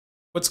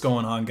What's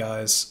going on,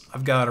 guys?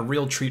 I've got a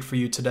real treat for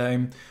you today.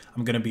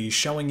 I'm going to be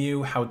showing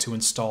you how to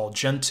install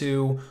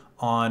Gentoo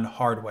on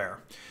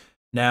hardware.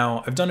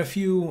 Now, I've done a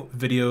few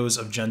videos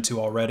of Gentoo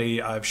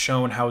already. I've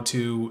shown how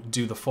to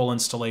do the full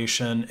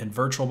installation in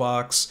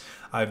VirtualBox.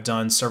 I've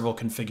done several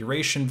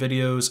configuration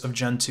videos of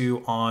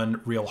Gentoo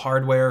on real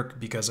hardware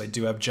because I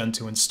do have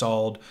Gentoo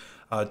installed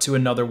to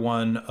another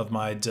one of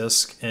my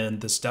disk in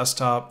this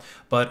desktop,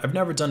 but I've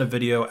never done a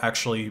video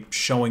actually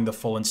showing the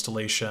full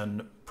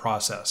installation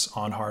process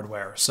on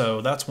hardware. So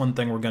that's one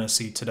thing we're going to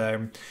see today.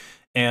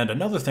 And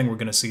another thing we're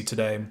going to see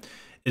today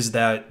is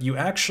that you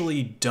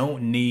actually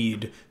don't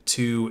need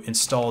to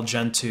install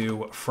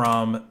Gentoo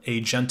from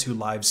a Gentoo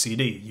live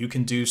CD. You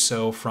can do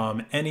so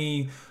from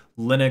any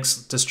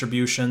Linux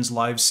distribution's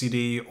live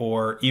CD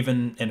or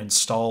even an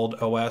installed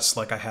OS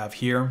like I have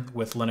here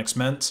with Linux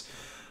Mint.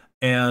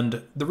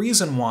 And the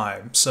reason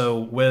why, so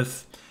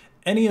with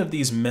any of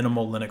these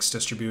minimal Linux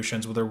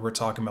distributions, whether we're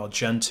talking about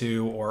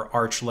Gentoo or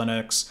Arch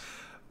Linux,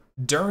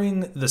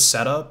 during the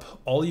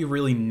setup, all you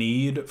really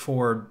need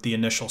for the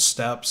initial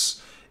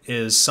steps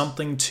is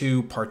something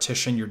to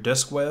partition your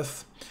disk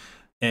with,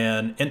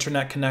 an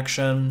internet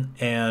connection,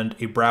 and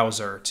a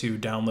browser to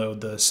download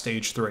the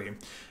Stage 3.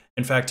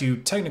 In fact, you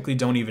technically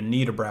don't even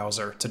need a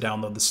browser to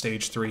download the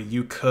Stage 3.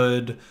 You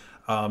could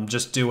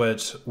just do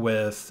it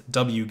with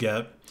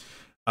wget,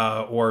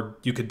 or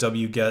you could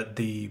wget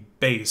the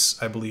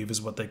base, I believe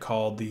is what they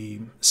call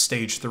the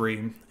Stage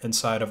 3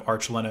 inside of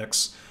Arch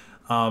Linux.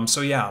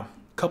 So yeah,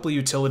 couple of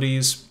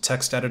utilities,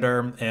 text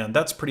editor, and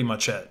that's pretty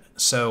much it.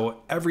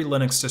 So every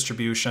Linux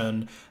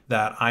distribution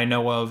that I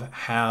know of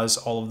has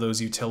all of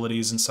those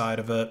utilities inside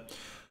of it.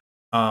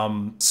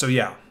 So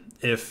yeah,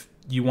 if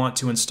you want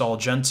to install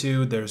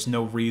Gentoo, there's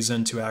no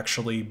reason to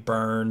actually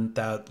burn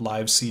that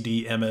live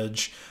CD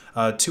image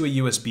to a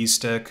USB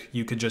stick.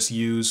 You could just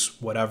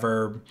use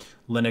whatever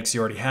Linux you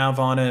already have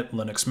on it,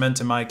 Linux Mint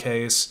in my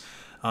case.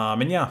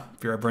 And yeah,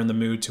 if you're ever in the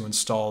mood to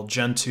install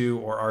Gentoo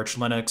or Arch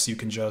Linux, you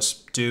can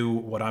just do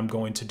what I'm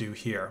going to do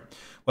here.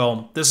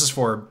 Well, this is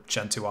for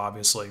Gentoo,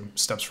 obviously.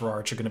 Steps for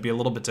Arch are going to be a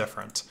little bit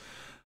different.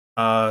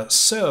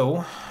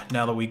 So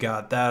now that we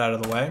got that out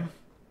of the way,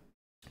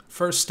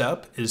 first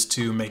step is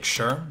to make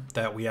sure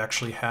that we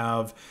actually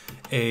have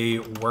a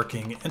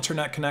working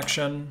internet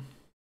connection.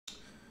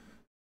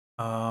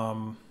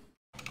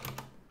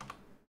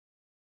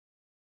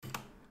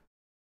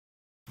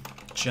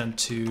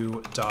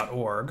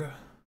 Gentoo.org.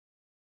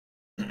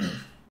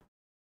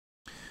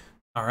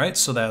 All right,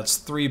 so that's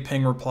 3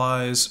 ping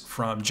replies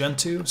from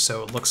Gentoo,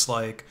 so it looks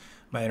like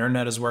my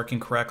internet is working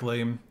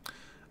correctly.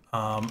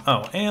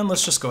 Oh, and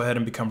let's just go ahead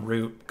and become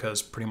root,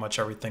 because pretty much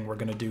everything we're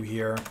going to do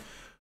here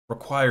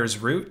requires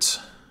root.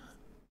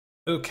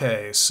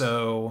 Okay,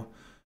 so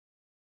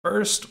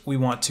first we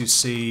want to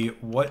see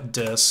what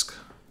disk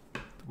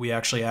we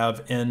actually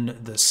have in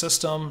the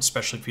system,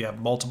 especially if you have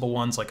multiple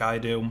ones like I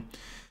do.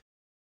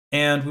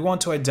 And we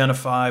want to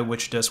identify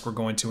which disk we're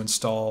going to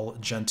install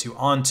Gentoo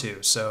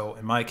onto. So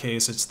in my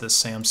case, it's the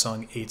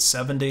Samsung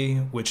 870,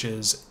 which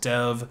is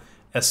dev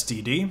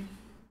SDD.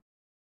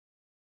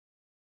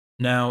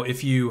 Now,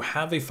 if you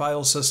have a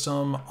file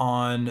system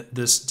on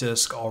this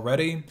disk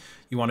already,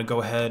 you want to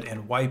go ahead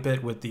and wipe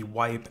it with the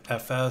wipe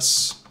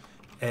fs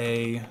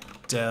a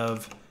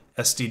dev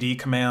SDD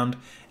command.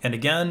 And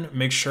again,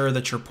 make sure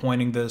that you're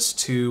pointing this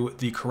to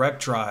the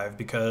correct drive,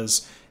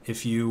 because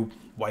if you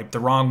wipe the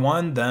wrong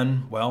one,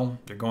 then, well,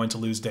 you're going to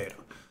lose data.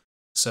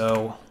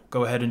 So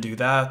go ahead and do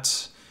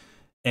that.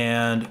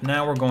 And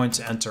now we're going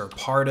to enter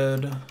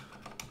parted.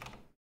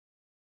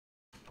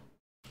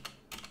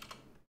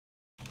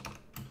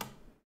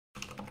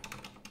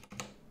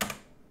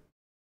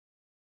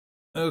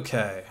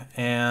 Okay,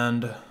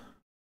 and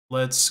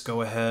let's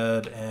go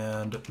ahead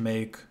and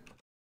make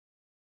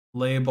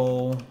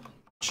label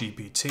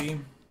GPT.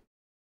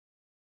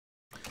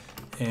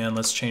 And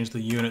let's change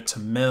the unit to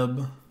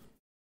MIB.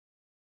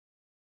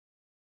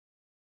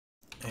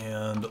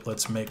 And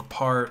let's make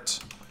part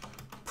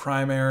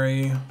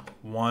primary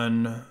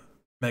 1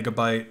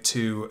 megabyte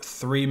to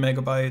 3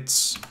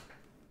 megabytes.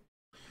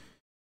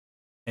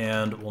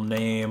 And we'll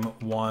name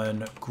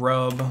one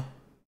grub,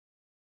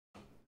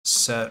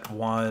 set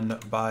one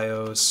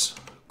BIOS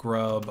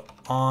grub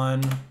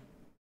on,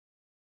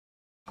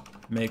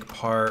 make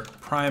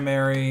part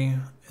primary,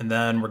 and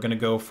then we're going to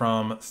go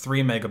from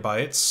 3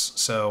 megabytes.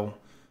 So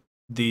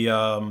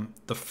the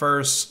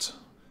first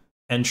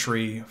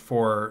entry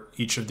for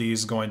each of these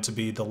is going to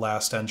be the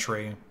last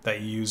entry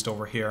that you used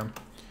over here.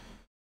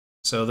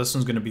 So this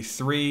one's going to be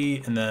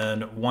 3 and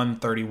then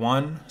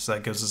 131, so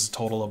that gives us a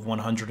total of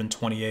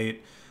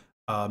 128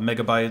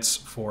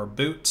 megabytes for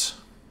boot.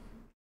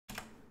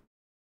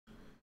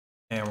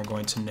 And we're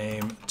going to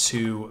name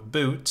to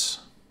boot.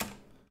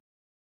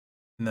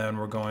 And then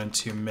we're going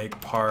to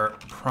make part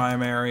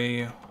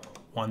primary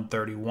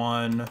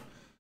 131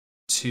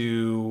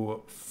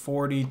 to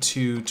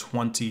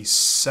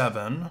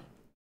 4227.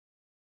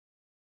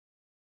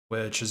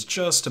 Which is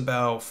just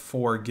about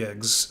 4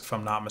 gigs, if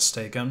I'm not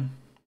mistaken.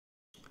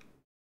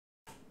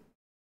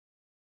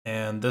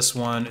 And this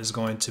one is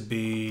going to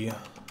be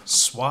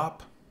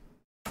swap,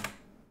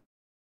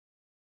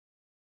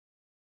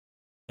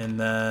 and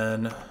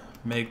then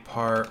make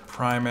part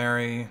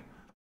primary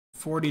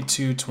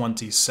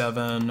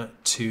 4227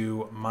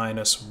 to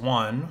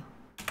 -1.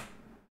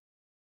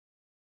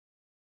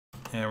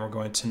 And we're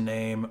going to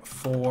name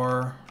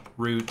for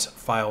root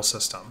file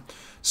system.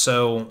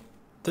 So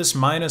this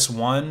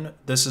 -1,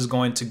 this is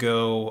going to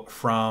go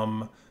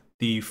from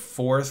the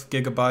 4th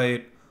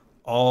gigabyte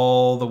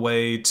all the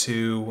way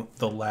to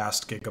the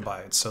last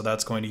gigabyte. So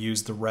that's going to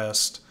use the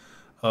rest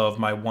of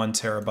my 1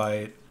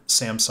 terabyte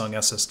Samsung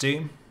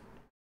SSD.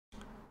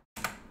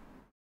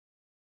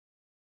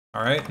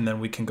 All right, and then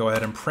we can go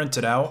ahead and print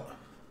it out.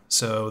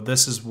 So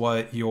this is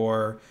what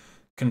your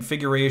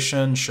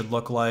configuration should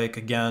look like.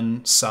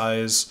 Again,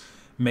 size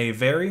may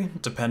vary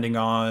depending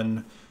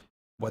on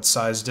what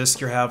size disk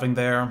you're having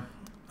there.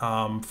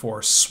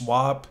 For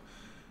swap,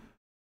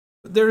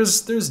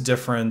 there's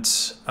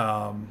different,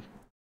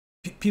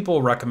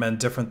 people recommend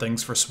different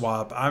things for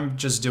swap. I'm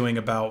just doing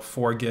about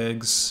 4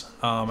 gigs.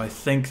 I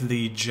think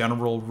the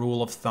general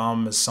rule of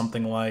thumb is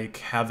something like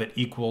have it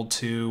equal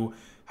to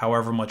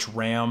however much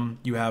RAM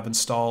you have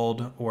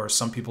installed, or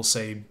some people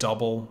say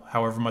double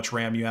however much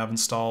RAM you have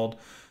installed.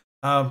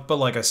 But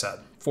like I said,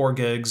 4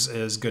 gigs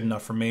is good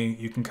enough for me.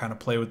 You can kind of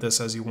play with this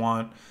as you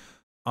want.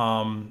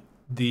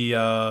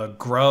 The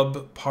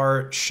grub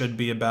part should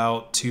be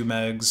about 2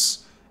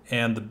 megs,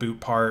 and the boot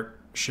part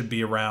should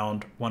be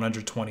around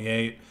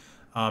 128.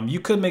 You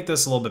could make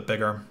this a little bit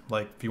bigger.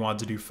 Like if you wanted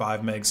to do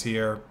 5 megs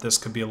here, this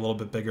could be a little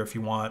bit bigger if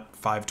you want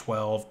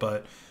 512,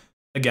 but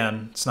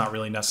again, it's not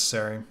really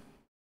necessary.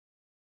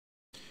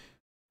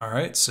 All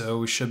right, so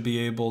we should be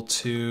able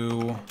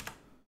to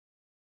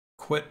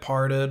quit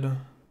parted.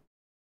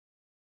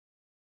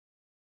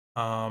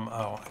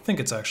 Oh, I think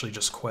it's actually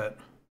just quit.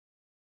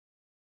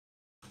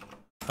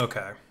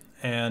 Okay,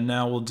 and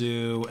now we'll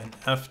do an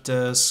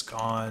fdisk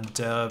on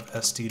dev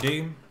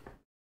std.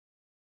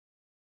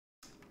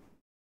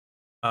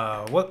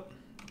 What?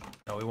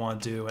 No, we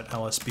want to do an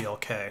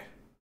lsblk.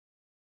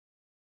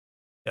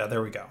 Yeah,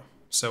 there we go.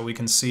 So we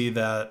can see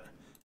that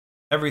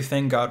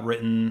everything got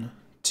written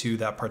to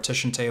that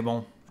partition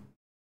table.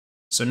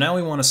 So now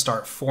we want to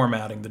start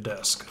formatting the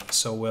disk.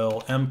 So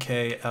we'll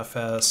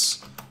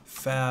mkfs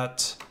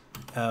fat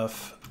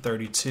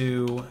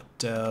f32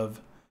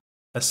 dev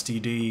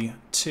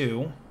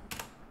std2,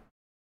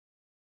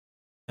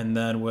 and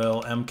then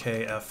we'll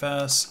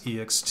mkfs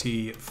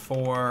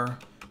ext4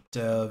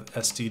 dev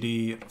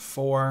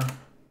std4,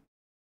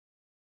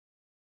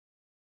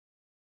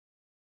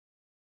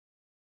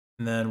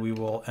 and then we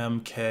will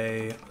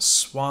mk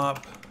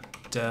swap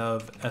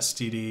dev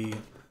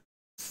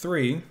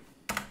std3,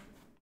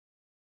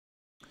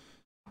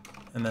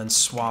 and then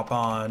swap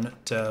on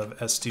dev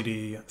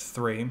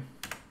std3.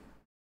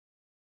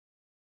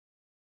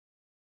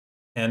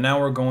 And now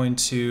we're going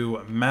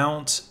to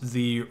mount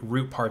the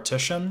root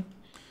partition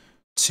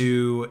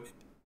to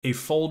a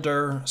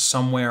folder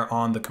somewhere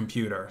on the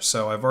computer.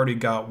 So I've already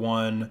got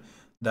one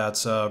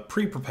that's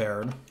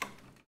pre-prepared.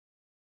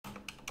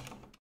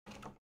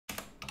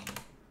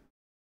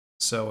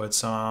 So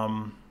it's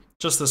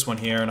just this one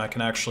here, and I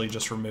can actually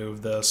just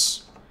remove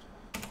this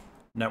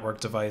network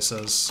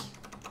devices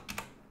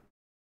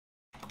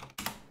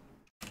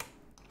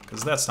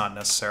because that's not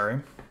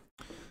necessary.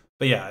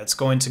 But yeah, it's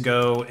going to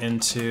go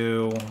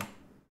into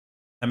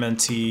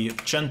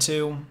MNT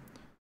Gentoo.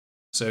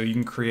 So you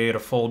can create a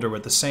folder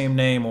with the same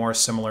name or a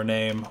similar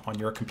name on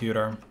your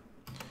computer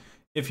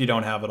if you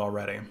don't have it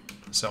already.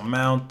 So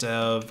mount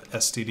dev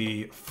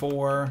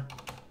std4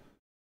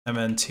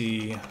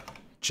 MNT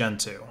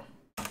Gentoo.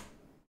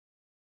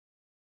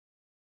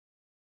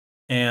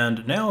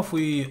 And now if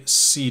we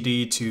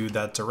cd to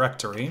that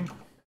directory,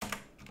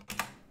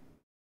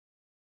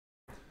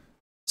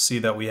 see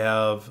that we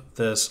have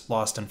this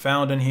lost and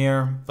found in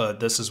here, but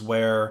this is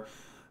where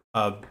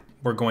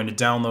we're going to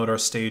download our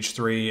stage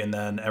 3, and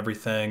then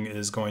everything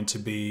is going to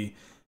be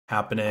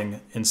happening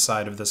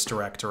inside of this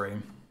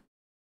directory.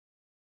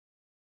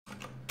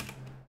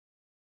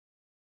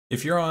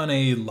 If you're on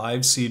a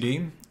live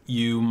CD,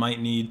 you might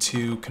need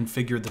to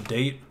configure the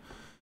date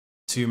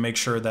to make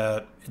sure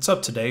that it's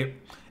up to date.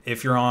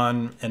 If you're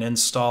on an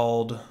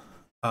installed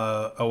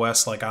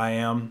OS like I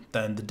am,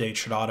 then the date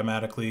should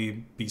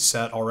automatically be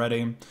set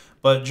already,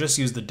 but just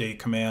use the date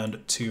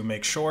command to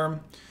make sure.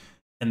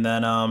 And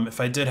then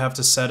if I did have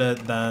to set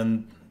it,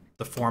 then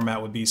the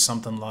format would be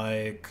something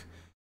like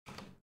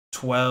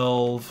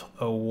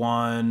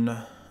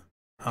 12:01,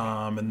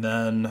 and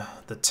then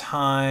the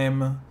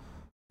time,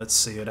 let's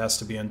see, it has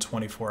to be in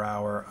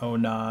 24-hour.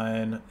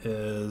 09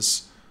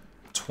 is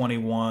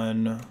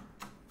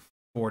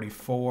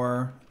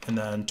 21:44, and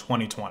then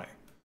 2020.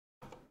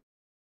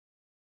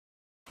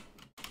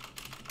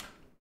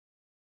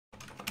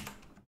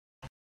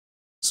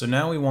 So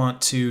now we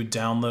want to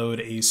download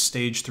a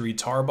stage 3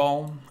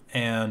 tarball,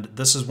 and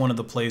this is one of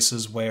the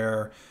places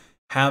where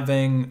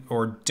having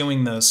or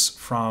doing this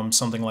from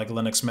something like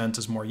Linux Mint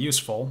is more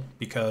useful,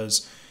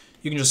 because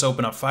you can just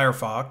open up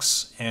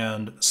Firefox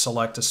and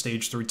select a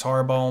stage 3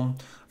 tarball.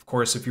 Of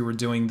course, if you were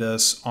doing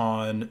this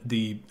on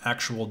the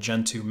actual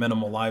Gentoo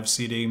minimal live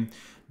CD,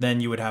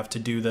 then you would have to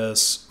do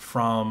this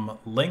from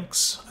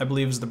Links, I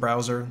believe is the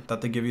browser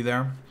that they give you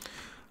there.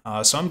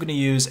 So I'm going to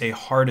use a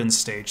hardened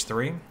stage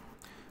 3.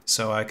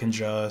 So I can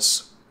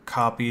just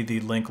copy the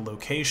link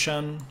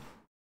location,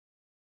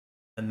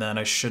 and then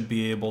I should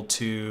be able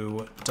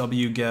to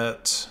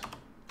wget,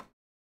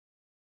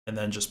 and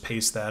then just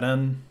paste that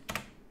in.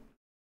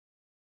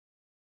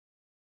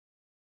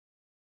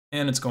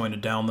 And it's going to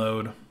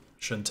download.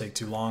 Shouldn't take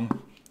too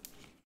long.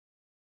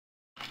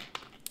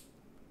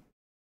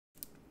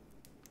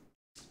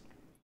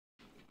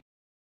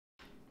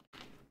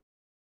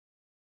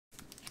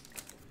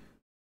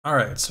 All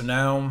right, so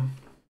now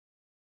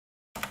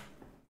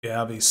we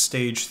have a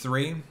stage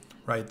 3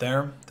 right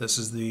there. This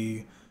is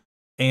the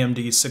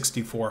AMD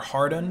 64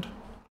 hardened.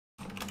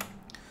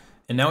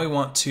 And now we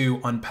want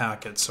to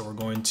unpack it. So we're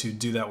going to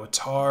do that with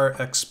tar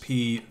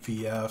xp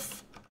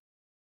vf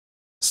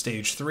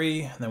stage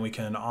 3, and then we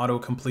can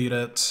auto-complete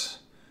it.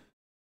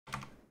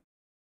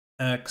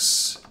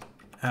 X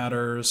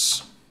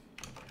adders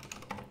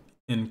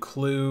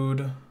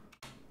include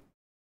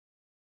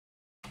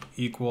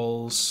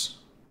equals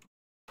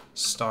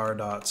star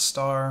dot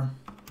star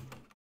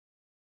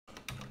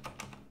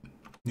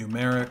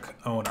numeric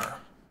owner.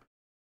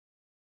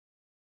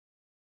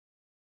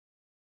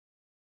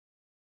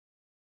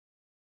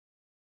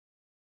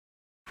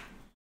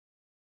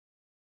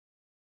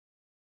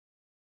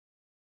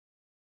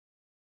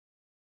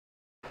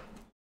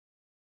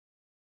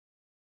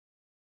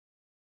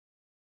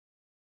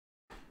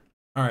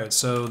 All right,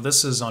 so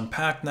this is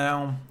unpacked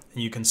now,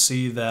 and you can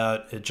see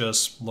that it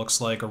just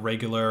looks like a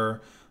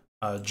regular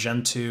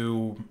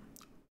Gentoo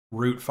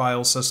root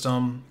file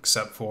system,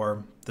 except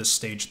for this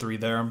stage 3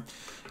 there.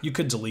 You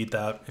could delete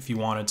that if you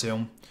wanted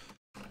to.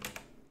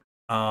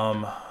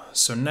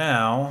 So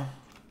now,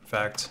 in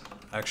fact,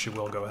 actually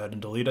we'll go ahead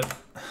and delete it.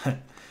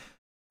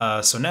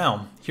 So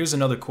now, here's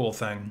another cool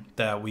thing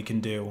that we can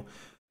do.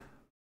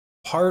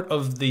 Part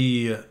of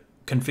the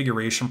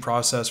configuration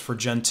process for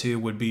Gentoo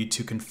would be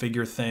to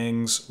configure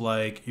things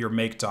like your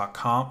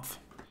make.conf,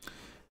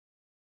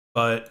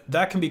 but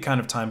that can be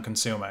kind of time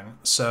consuming.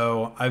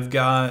 So I've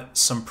got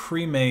some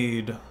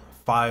pre-made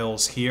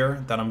files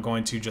here that I'm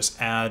going to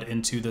just add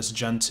into this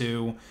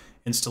Gentoo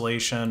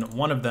installation.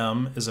 One of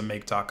them is a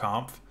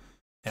make.conf,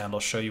 and I'll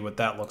show you what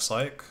that looks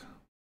like.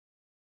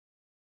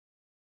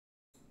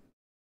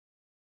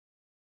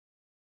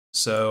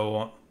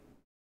 So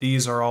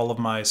these are all of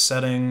my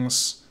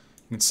settings.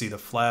 You can see the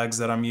flags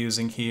that I'm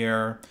using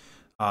here.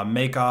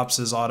 Make.ops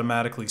is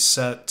automatically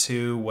set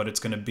to what it's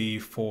going to be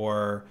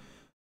for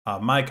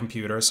my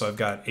computer. So I've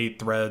got 8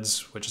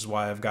 threads, which is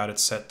why I've got it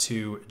set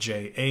to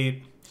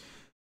J8.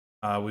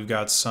 We've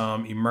got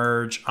some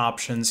emerge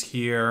options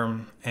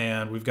here,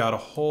 and we've got a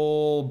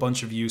whole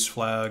bunch of use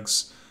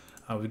flags.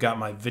 We've got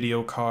my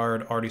video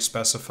card already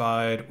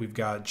specified. We've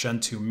got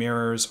Gentoo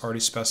mirrors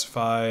already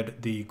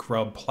specified. The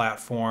grub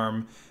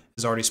platform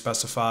is already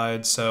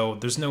specified, so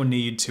there's no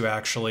need to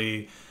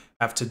actually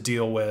have to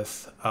deal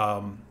with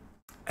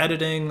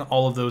editing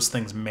all of those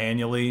things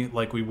manually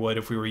like we would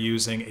if we were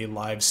using a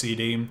live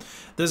CD.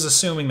 This is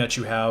assuming that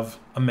you have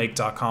a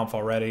make.conf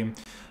already.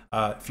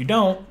 If you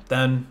don't,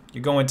 then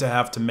you're going to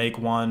have to make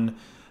one.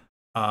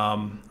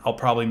 I'll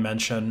probably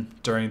mention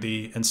during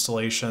the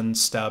installation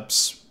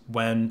steps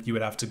when you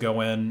would have to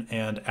go in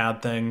and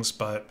add things,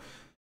 but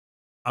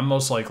I'm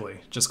most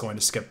likely just going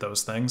to skip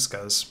those things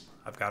because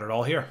I've got it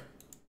all here.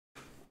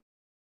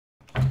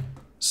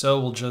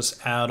 So we'll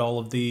just add all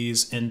of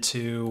these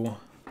into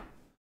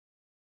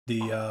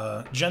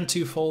the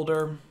Gentoo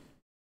folder.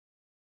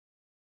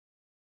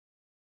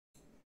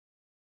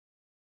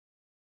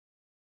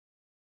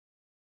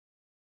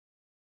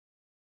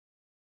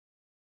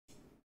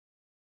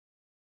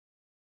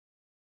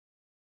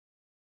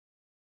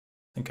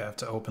 I think I have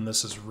to open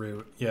this as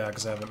root. Yeah,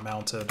 because I have it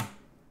mounted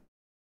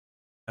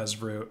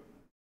as root.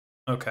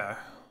 Okay,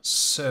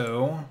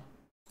 so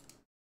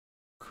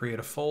create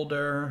a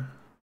folder.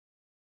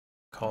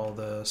 Call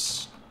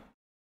this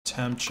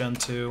temp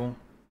Gentoo.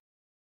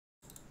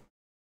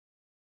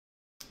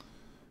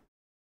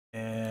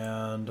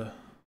 And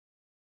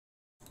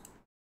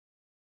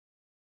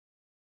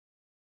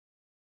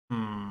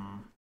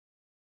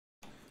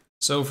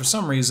so for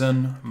some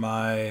reason,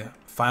 my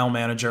file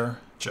manager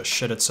just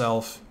shit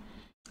itself.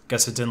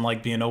 Guess it didn't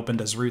like being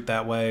opened as root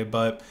that way,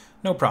 but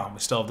no problem. We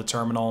still have the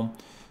terminal.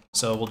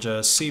 So we'll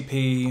just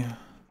cp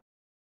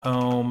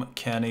home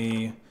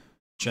Kenny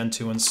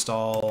Gentoo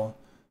install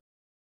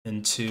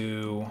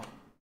into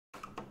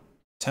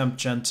temp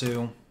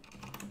Gentoo.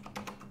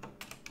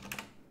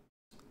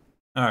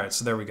 All right,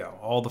 so there we go.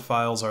 All the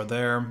files are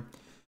there.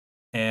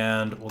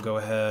 And we'll go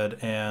ahead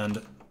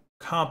and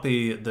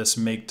copy this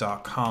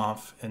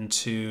make.conf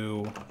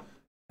into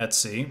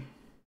Etsy.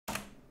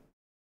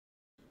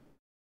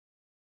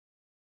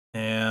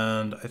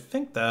 And I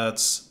think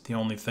that's the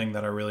only thing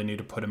that I really need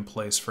to put in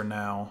place for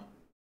now.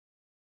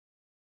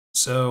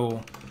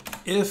 So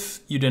if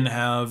you didn't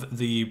have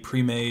the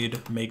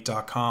pre-made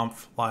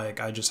make.conf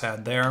like I just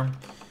had there,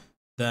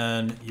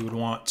 then you would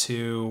want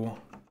to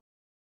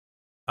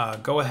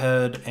go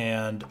ahead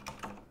and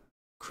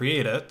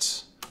create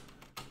it.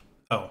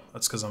 Oh,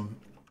 that's because I'm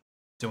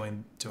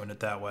doing it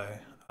that way.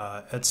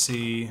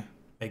 Etsy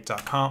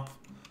make.conf.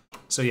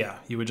 So yeah,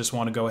 you would just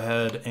want to go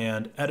ahead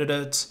and edit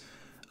it.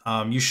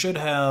 You should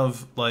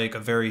have like a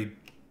very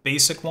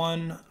basic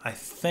one. I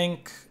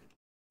think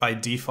by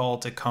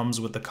default it comes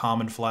with the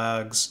common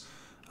flags.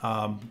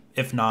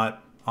 If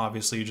not,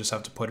 obviously you just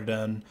have to put it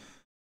in.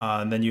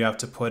 And then you have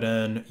to put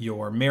in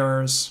your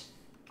mirrors.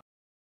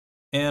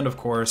 And of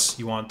course,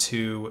 you want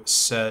to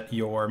set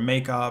your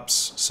make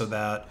ops so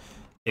that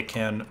it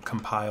can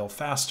compile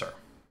faster.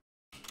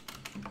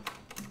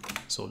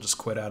 So we'll just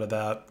quit out of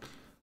that.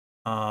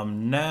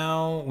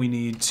 Now we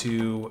need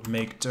to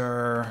make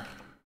dir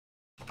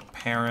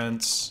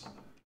parents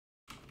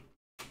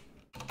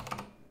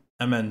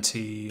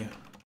mnt.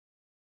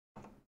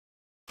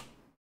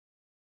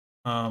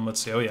 Let's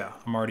see. Oh yeah,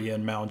 I'm already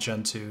in Mount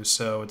Gentoo,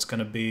 so it's going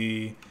to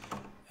be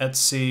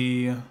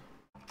Etsy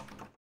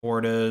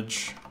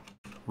portage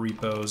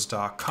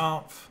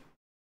repos.conf,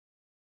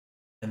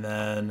 and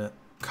then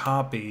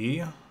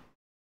copy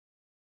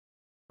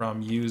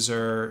from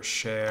user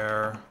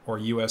share or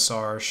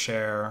USR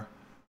share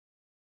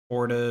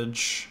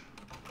portage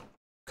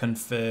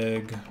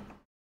config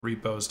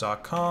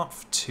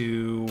repos.conf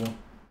to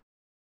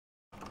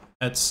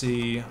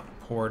Etsy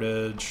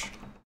portage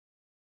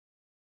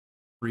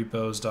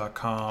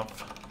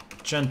repos.conf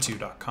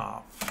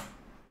gentoo.conf,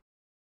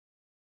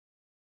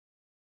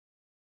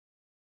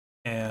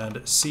 and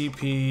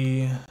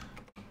cp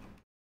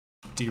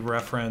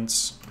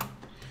dereference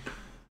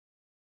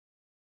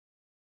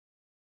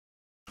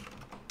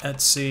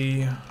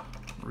Etsy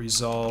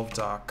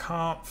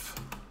resolve.conf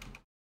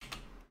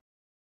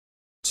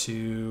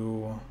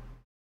to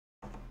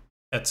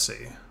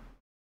Etsy.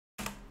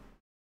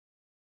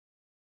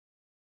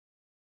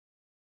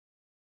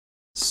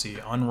 See,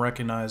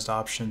 unrecognized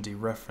option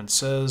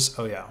dereferences.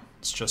 Oh yeah,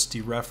 it's just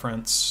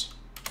dereference.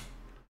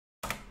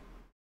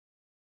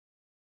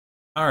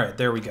 All right,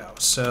 there we go.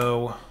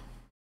 So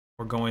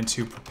we're going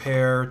to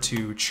prepare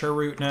to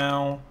chroot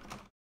now.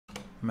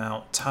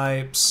 Mount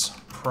types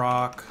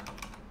proc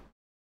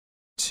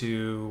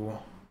to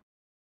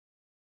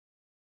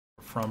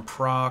from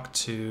proc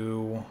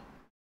to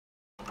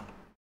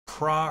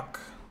proc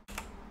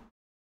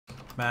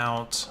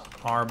mount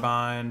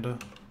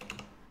rbind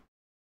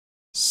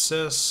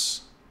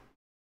sys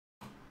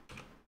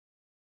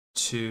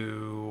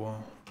to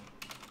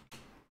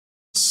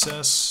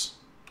sys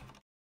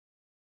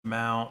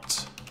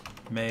mount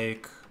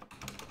make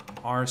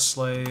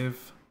rslave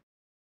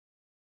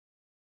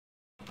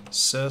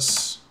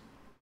sys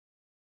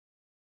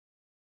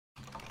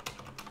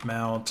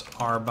mount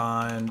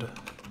rbind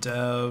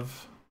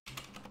dev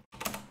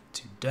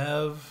to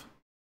dev,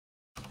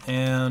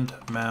 and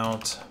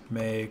mount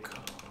make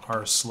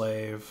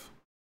rslave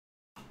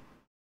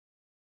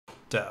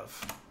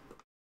dev.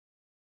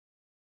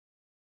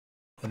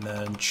 And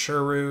then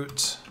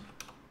chroot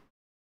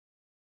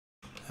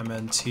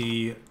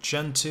mnt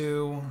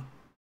gentoo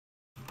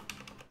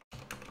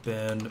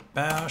bin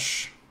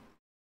bash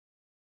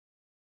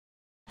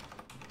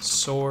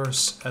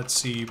source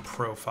Etsy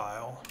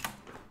profile.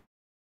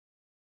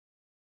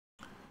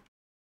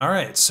 All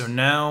right, so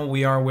now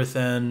we are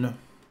within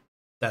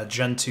that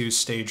Gentoo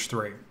stage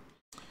 3.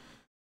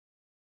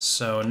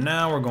 So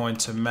now we're going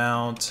to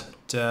mount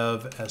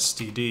dev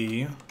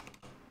std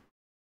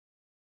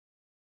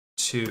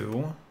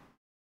to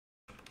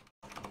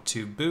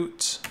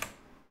boot,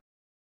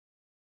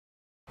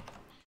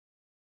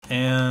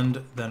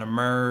 and then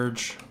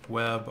emerge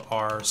web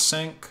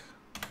rsync.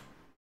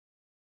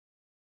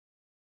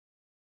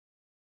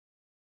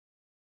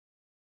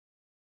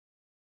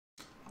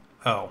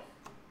 Oh,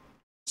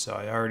 so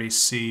I already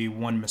see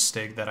one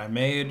mistake that I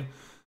made.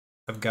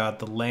 I've got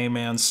the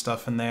layman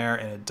stuff in there,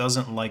 and it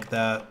doesn't like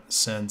that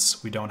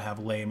since we don't have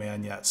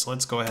layman yet. So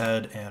let's go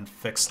ahead and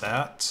fix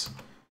that.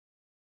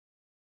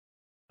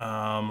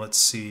 Let's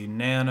see,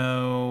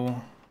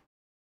 nano.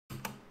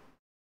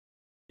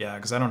 Yeah,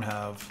 because I don't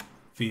have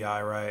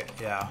VI, right?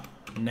 Yeah,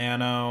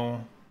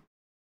 nano,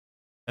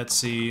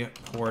 Etsy,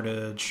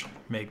 portage,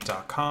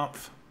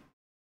 make.conf.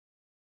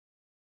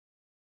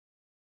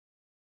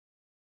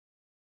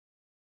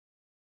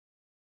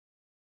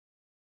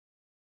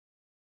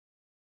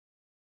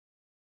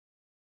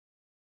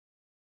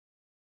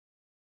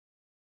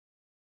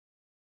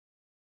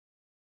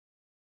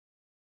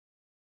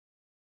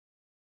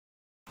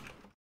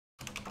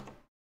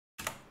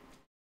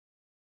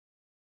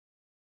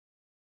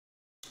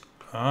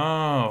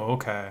 Oh,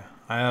 okay.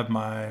 I have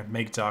my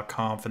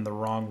make.conf in the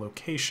wrong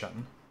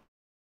location.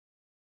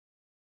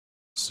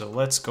 So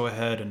let's go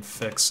ahead and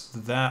fix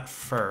that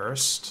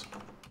first.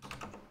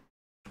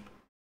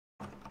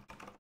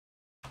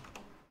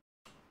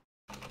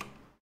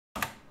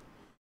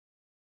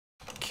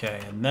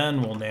 Okay, and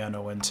then we'll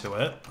nano into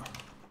it.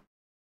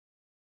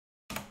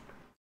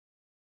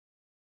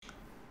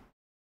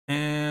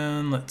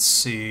 And let's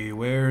see,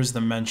 where's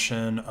the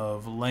mention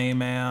of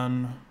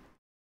layman?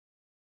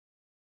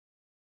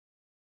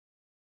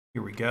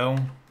 Here we go.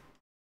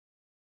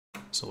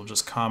 So we'll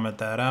just comment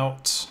that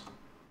out.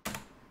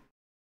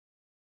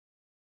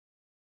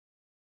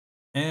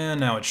 And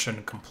now it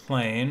shouldn't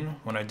complain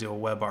when I do a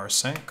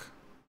WebRSync.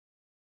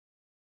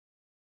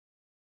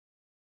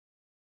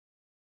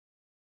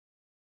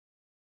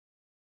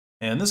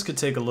 And this could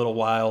take a little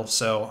while,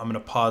 so I'm going to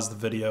pause the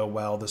video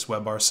while this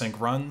WebRSync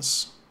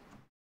runs.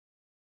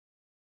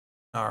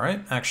 All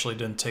right, actually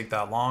didn't take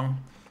that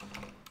long.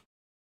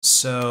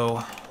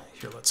 So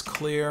here, let's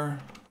clear.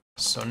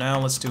 So now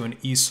let's do an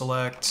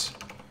eSelect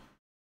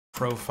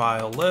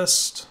profile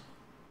list.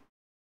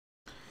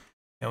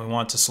 And we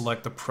want to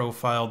select the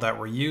profile that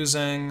we're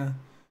using.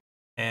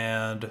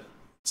 And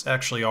it's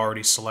actually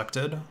already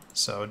selected,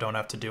 so don't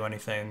have to do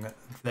anything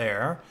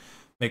there.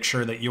 Make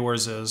sure that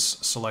yours is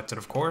selected,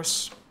 of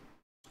course.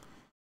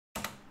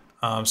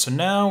 So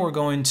now we're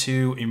going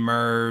to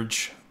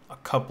emerge a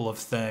couple of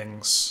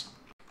things.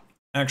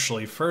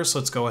 Actually, first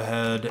let's go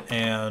ahead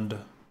and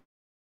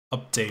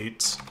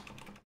update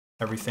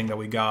everything that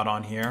we got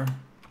on here.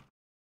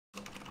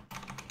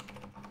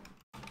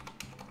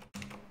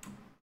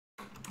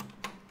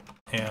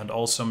 And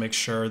also make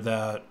sure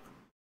that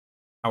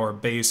our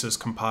base is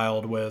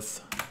compiled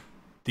with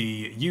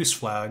the use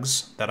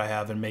flags that I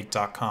have in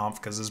make.conf,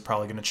 because this is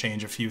probably going to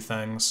change a few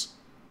things.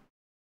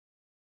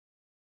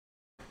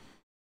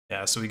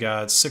 Yeah, so we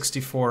got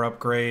 64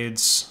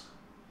 upgrades.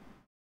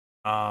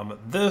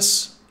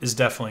 This is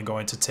definitely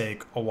going to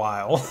take a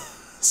while,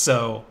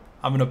 so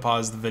I'm going to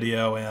pause the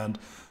video and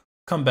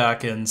come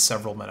back in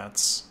several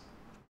minutes.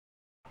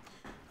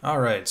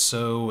 Alright,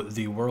 so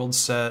the world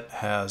set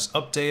has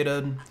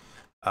updated.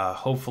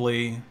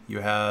 Hopefully you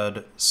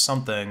had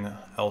something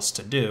else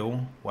to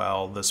do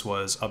while this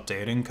was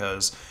updating,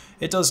 because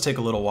it does take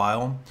a little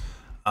while.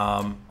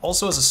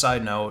 Also, as a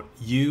side note,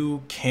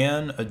 you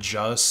can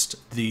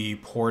adjust the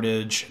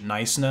portage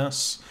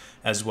niceness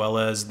as well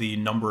as the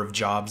number of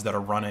jobs that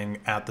are running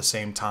at the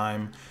same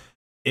time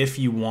if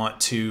you want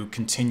to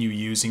continue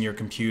using your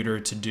computer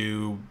to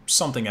do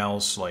something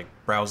else like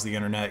browse the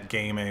internet,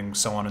 gaming,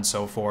 so on and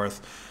so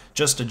forth.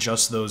 Just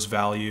adjust those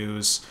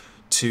values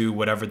to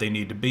whatever they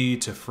need to be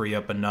to free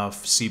up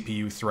enough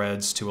CPU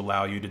threads to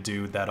allow you to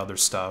do that other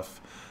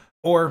stuff.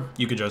 Or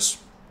you could just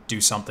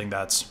do something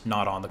that's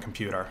not on the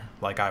computer,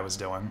 like I was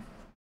doing.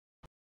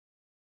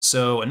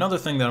 So another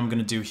thing that I'm going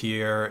to do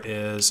here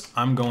is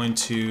I'm going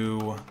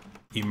to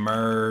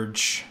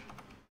emerge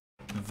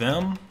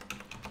Vim.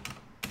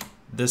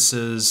 This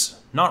is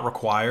not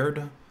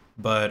required,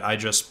 but I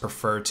just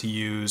prefer to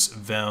use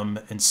Vim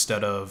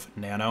instead of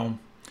Nano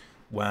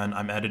when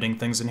I'm editing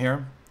things in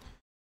here.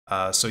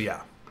 So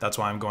yeah, that's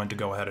why I'm going to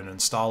go ahead and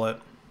install it.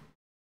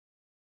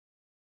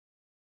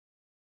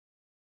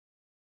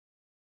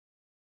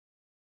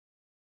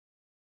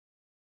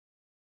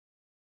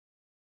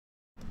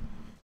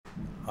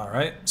 All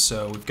right,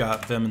 so we've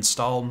got Vim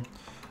installed.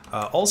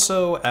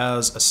 Also,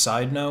 as a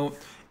side note,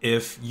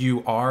 if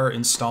you are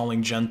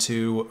installing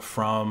Gentoo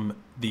from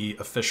the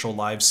official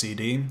live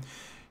CD,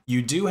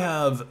 you do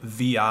have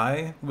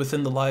VI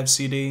within the live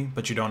CD,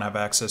 but you don't have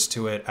access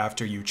to it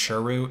after you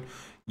chroot.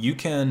 You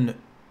can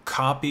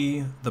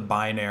copy the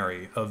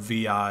binary of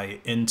VI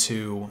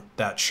into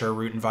that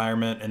chroot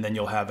environment, and then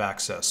you'll have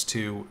access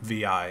to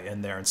VI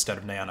in there instead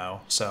of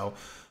Nano. So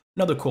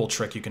another cool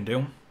trick you can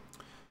do.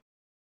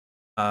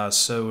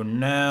 So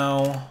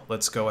now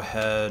let's go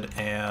ahead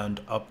and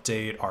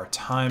update our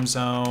time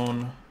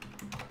zone.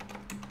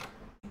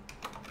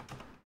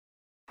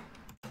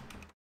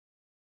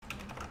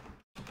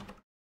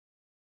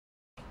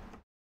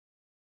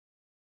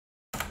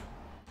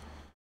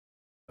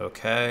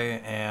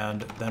 Okay,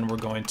 and then we're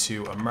going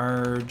to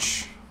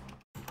emerge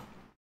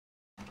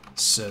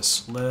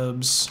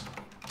syslibs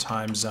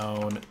time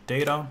zone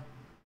data.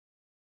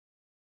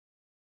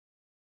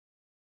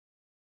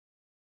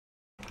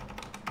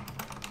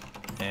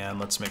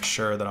 And let's make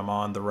sure that I'm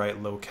on the right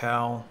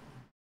locale.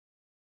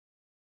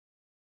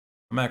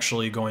 I'm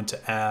actually going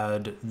to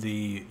add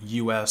the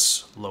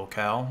US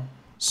locale.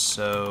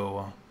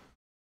 So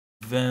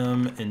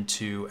vim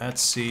into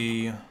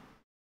etc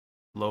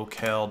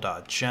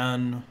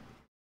locale.gen.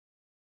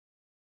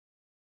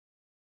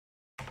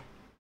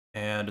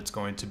 And it's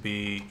going to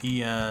be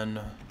en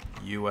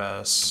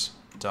us.utf8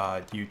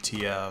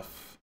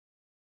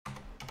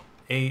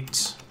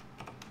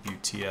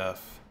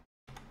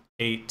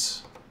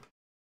 utf8.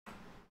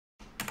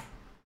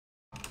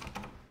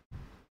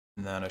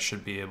 And then I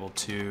should be able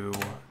to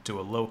do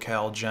a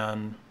locale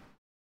gen.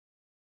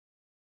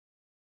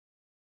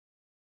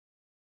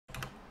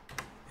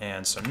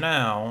 And so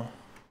now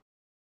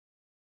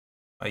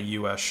my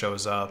US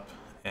shows up,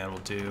 and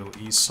we'll do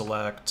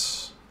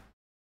eSelect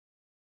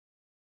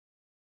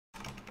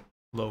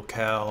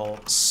locale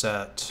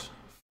set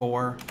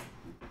 4.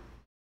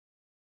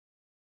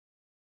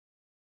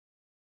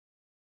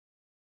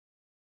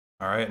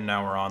 All right, and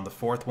now we're on the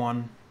fourth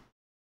one.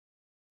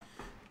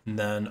 And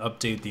then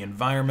update the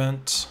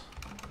environment.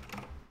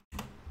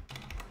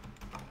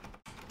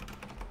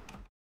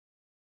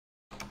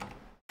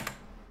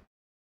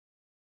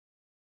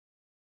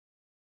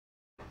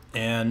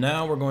 And And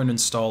now we're going to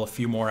install a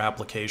few more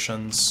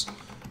applications.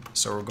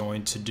 So we're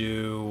going to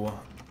do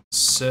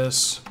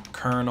sys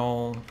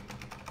kernel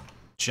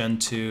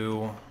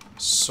Gentoo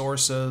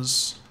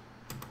sources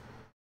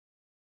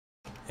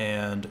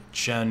and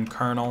gen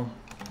kernel.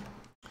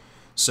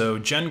 So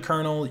gen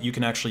kernel, you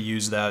can actually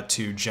use that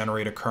to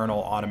generate a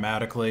kernel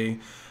automatically.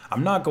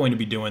 I'm not going to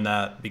be doing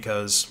that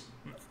because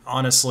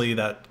honestly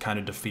that kind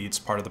of defeats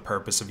part of the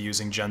purpose of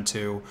using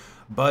Gentoo,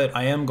 but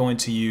I am going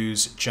to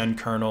use gen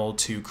kernel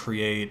to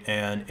create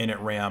an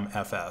initram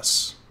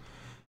fs.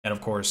 And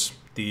of course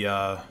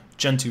the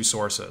Gentoo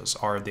sources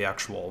are the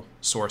actual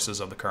sources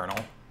of the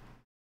kernel.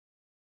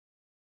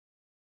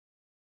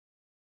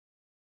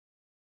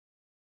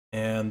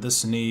 And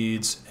this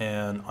needs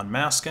an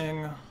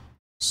unmasking.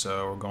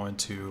 So we're going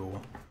to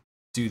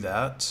do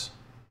that.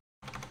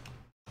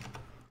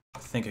 I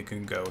think it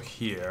can go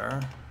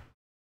here.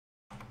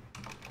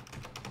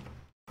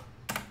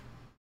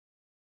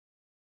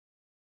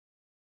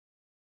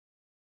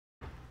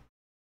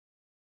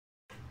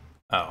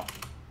 Oh.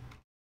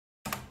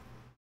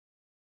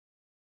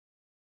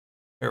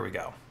 There we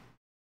go.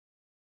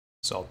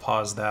 So I'll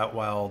pause that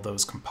while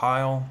those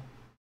compile.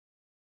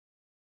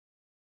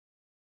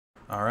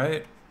 All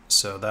right.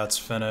 So that's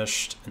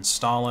finished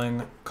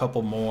installing. A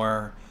couple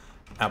more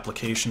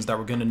applications that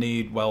we're going to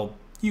need. Well,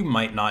 you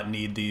might not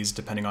need these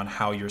depending on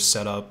how your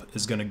setup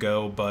is going to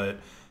go, but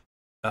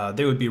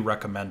they would be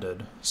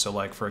recommended. So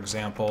like, for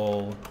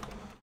example,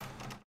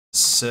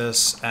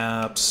 sys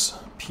apps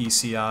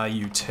PCI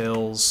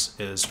utils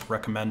is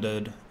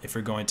recommended if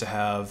you're going to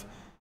have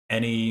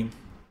any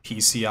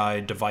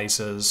PCI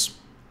devices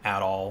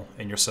at all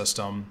in your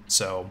system.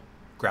 So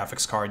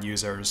graphics card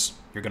users,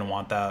 you're going to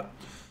want that.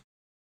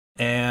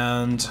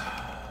 And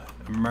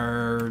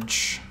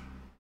merge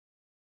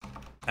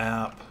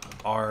app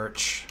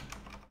arch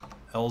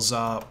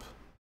lzop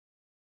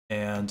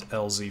and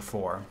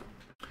lz4.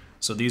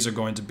 So these are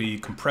going to be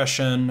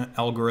compression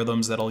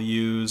algorithms that I'll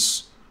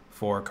use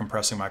for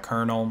compressing my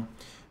kernel.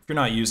 If you're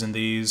not using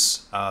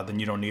these, then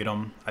you don't need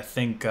them. I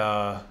think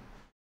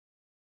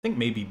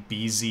maybe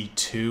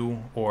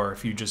BZ2, or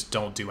if you just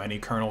don't do any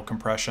kernel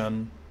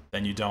compression,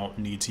 then you don't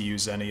need to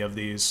use any of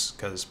these,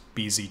 because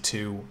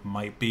BZ2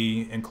 might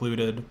be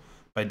included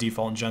by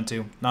default in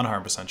Gentoo. Not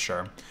 100%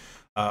 sure.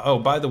 Oh,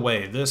 by the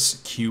way,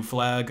 this Q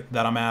flag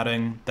that I'm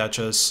adding, that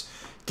just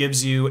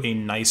gives you a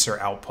nicer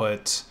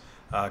output,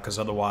 because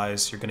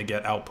otherwise you're going to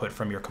get output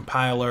from your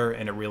compiler,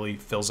 and it really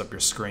fills up your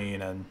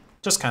screen and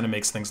just kind of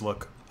makes things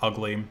look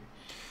ugly.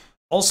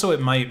 Also, it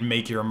might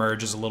make your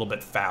emerges a little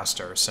bit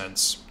faster,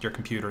 since your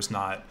computer's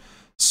not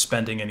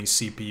spending any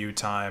CPU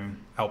time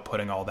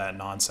outputting all that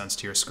nonsense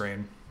to your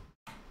screen.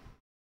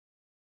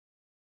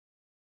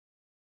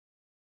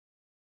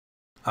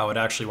 Oh, it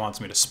actually wants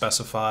me to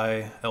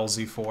specify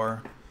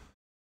LZ4.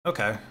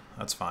 Okay,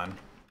 that's fine.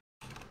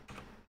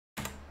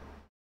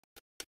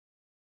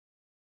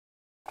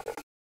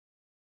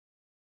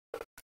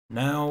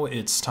 Now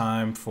it's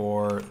time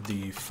for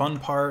the fun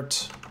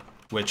part,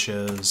 which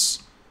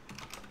is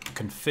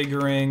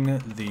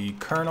configuring the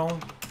kernel.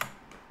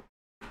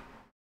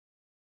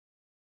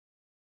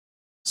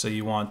 So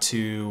you want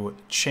to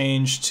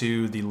change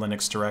to the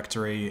Linux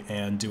directory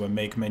and do a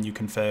make menu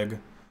config.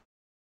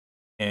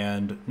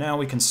 And now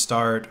we can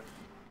start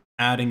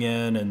adding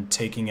in and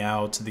taking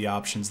out the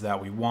options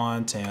that we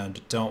want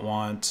and don't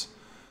want.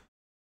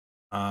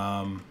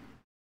 I'm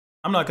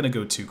not going to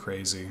go too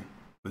crazy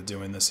with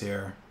doing this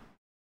here.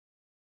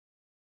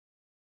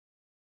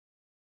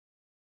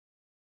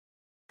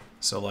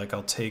 So like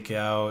I'll take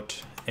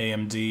out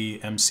AMD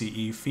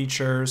MCE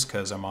features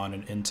because I'm on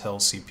an Intel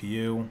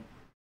CPU.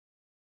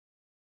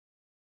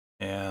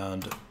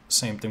 And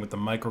same thing with the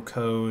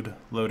microcode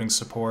loading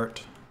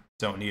support.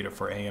 Don't need it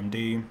for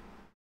AMD.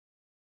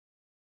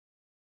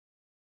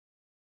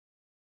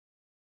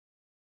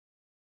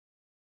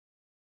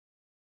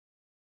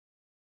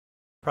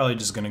 Probably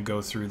just going to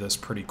go through this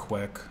pretty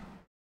quick.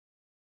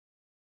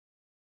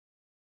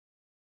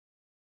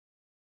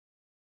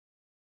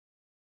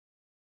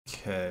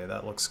 Okay,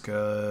 that looks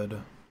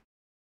good.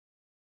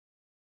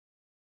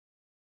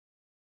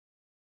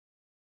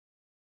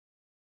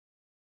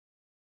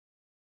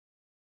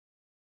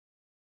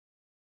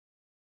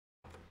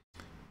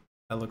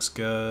 That looks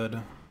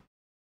good.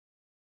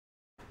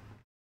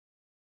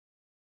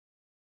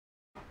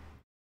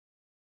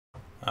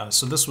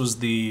 So this was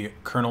the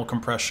kernel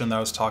compression that I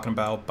was talking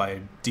about.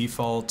 By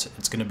default,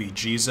 it's going to be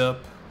gzip,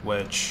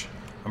 which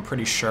I'm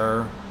pretty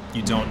sure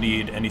you don't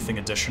need anything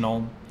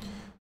additional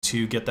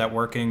to get that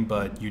working,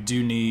 but you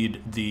do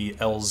need the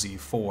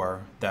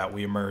LZ4 that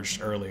we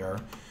emerged earlier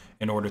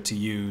in order to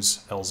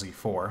use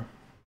LZ4.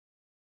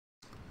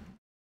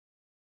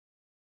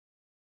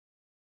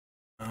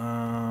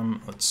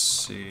 Let's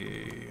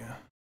see.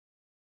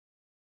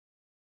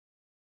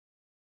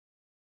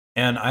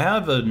 And I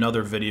have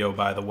another video,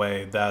 by the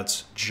way,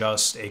 that's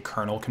just a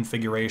kernel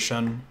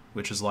configuration,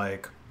 which is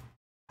like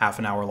half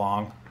an hour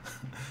long.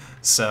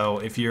 So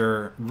if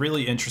you're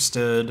really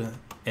interested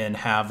in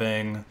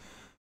having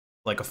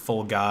like a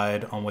full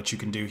guide on what you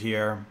can do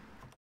here,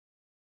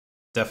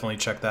 definitely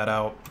check that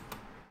out.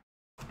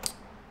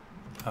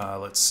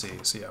 Let's see.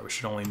 So yeah, we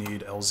should only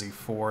need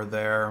LZ4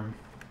 there.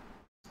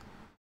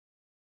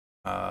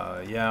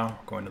 Yeah,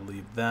 we're going to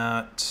leave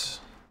that.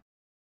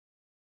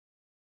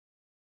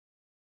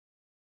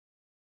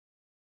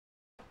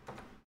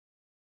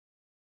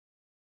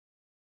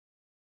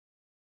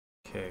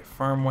 Okay,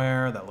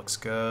 firmware, that looks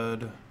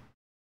good.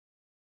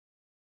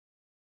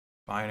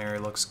 Binary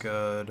looks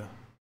good.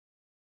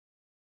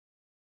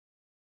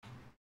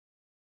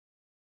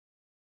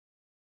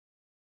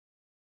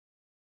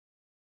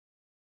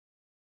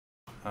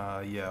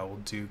 Yeah, we'll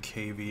do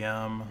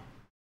KVM.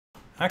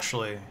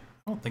 Actually, I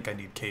don't think I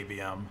need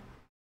KVM.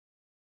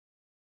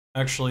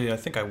 Actually, I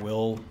think I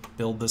will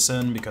build this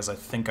in because I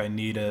think I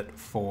need it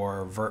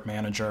for Vert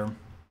Manager.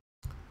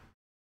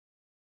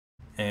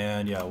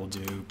 And yeah, we'll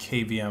do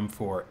KVM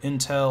for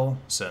Intel,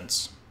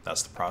 since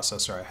that's the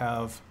processor I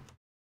have.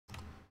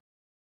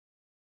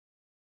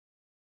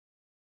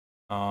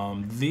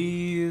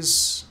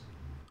 These,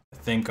 I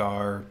think,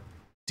 are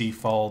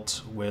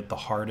default with the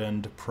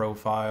hardened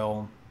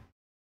profile.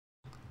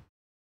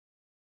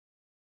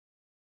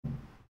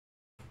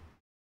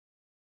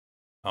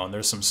 Oh, and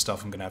there's some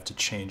stuff I'm gonna have to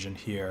change in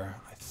here.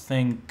 I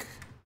think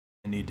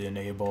I need to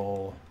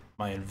enable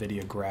my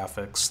NVIDIA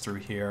graphics through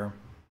here.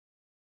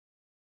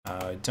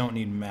 I don't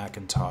need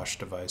Macintosh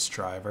device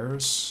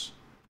drivers.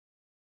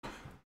 Let's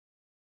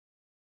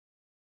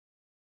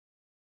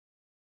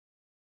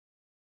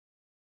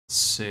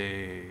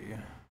see.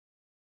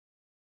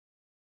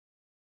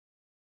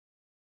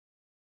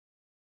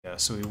 Yeah,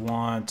 so we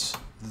want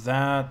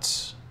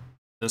that.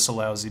 This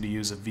allows you to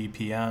use a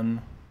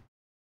VPN.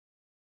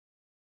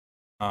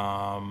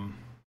 I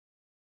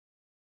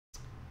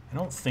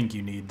don't think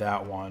you need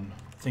that one.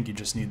 I think you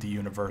just need the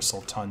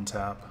universal ton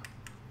tap.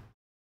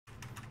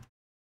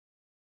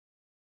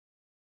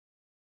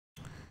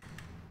 Let's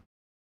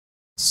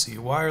see,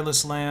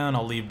 wireless LAN,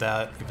 I'll leave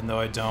that, even though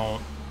I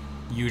don't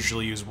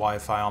usually use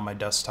Wi-Fi on my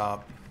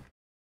desktop.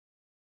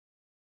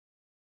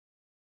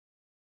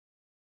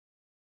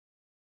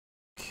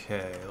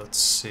 Okay, let's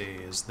see,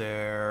 is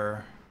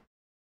there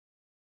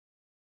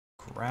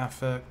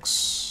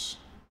graphics?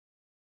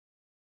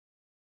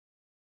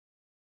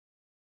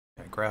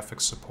 Yeah,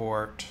 graphics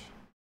support.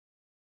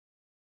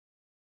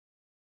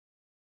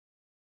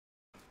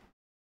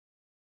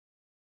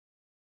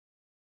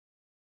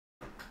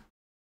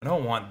 I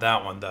don't want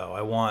that one though.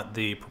 I want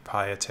the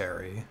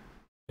proprietary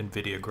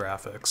NVIDIA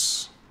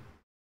graphics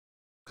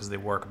because they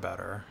work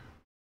better.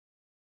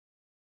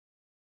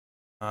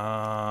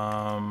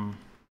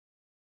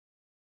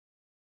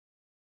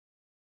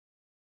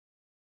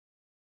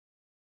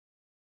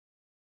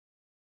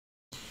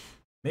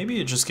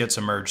 Maybe it just gets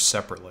merged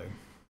separately.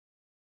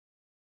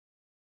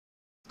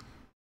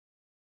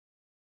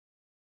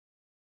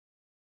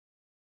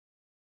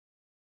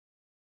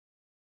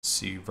 Let's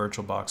see,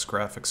 VirtualBox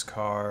graphics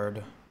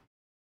card.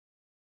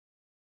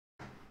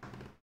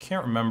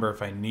 Can't remember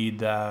if I need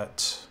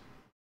that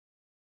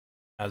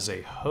as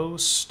a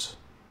host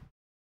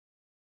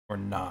or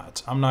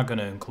not. I'm not going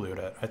to include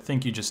it. I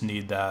think you just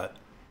need that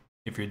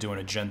if you're doing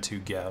a Gentoo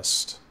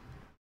guest.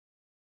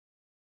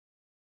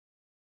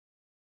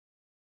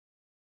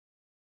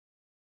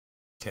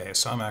 Okay,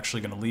 so I'm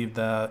actually going to leave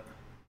that.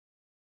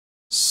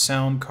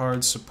 Sound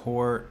card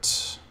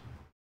support.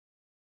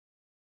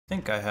 I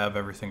think I have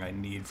everything I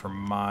need for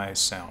my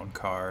sound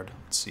card.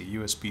 Let's see,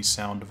 USB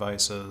sound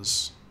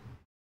devices.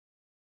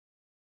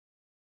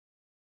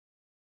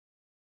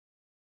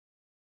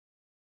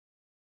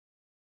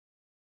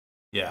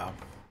 Yeah,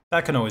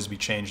 that can always be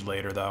changed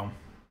later though.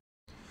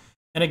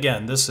 And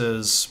again, this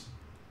is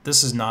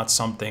not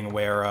something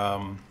where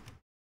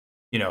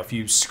you know, if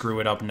you screw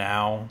it up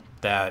now,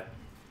 that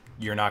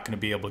you're not going to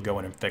be able to go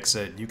in and fix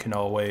it. You can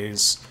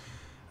always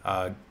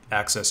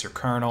access your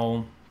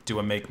kernel, do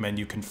a make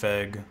menu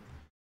config,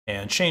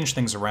 and change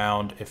things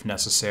around if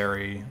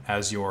necessary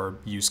as your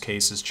use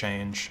cases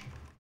change.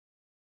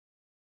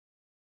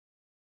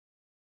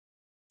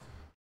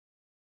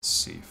 Let's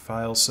see,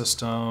 file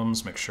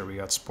systems, make sure we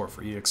got support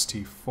for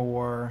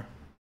ext4.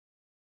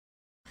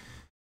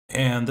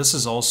 And this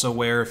is also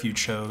where if you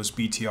chose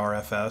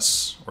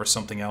BTRFS or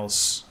something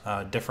else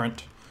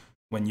different,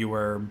 when you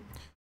were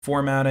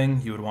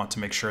formatting, you would want to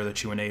make sure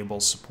that you enable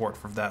support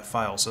for that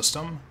file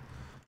system.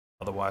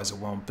 Otherwise, it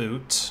won't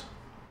boot.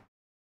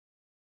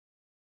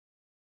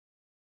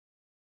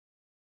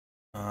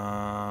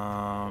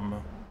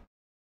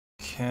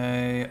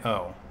 Okay,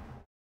 oh.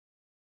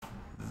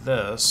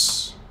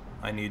 This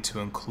I need to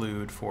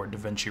include for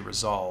DaVinci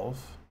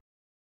Resolve.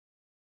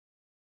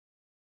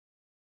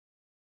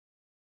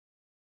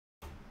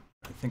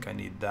 I think I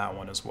need that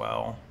one as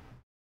well.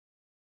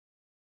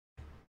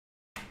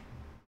 Let's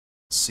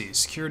see,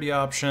 security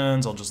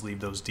options, I'll just leave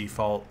those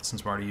default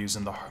since we're already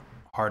using the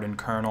hardened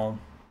kernel.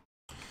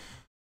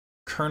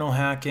 Kernel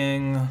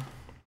hacking,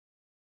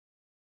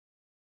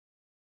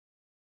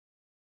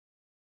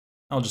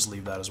 I'll just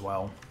leave that as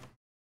well.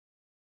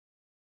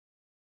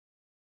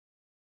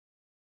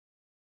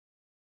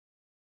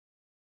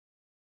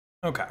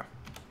 Okay.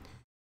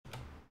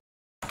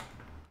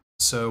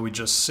 so we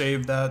just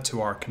save that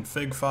to our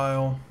config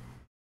file.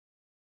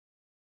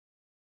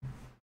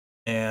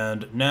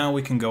 And now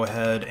we can go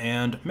ahead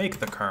and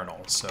make the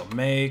kernel. So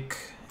make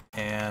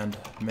and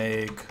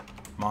make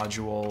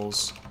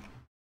modules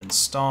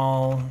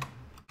install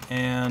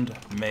and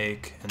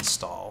make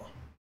install.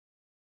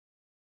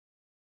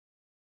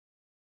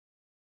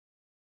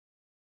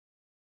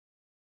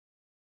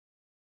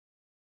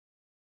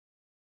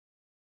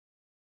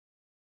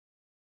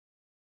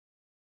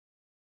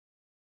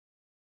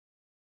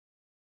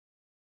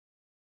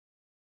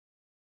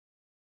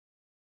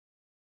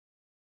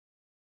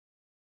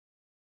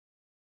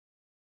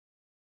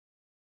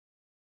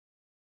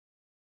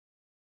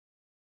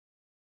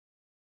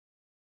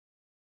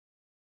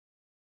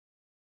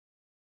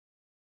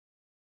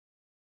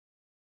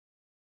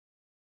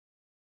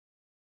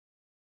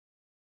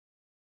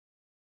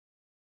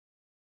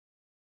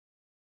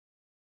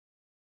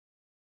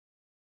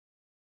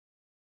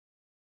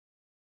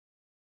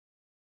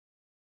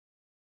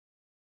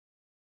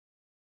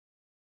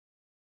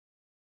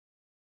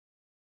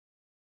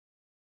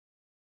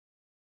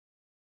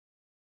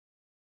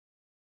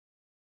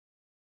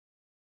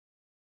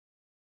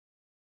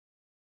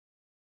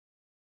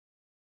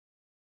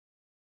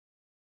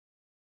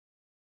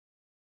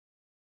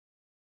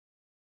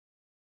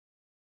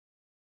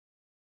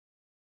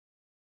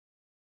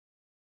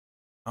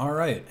 All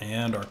right,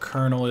 and our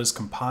kernel is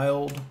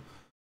compiled.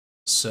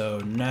 So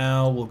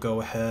now we'll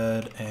go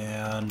ahead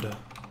and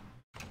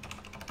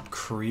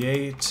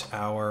create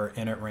our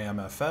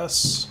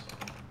initramfs.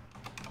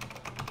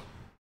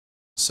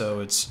 So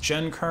it's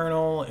gen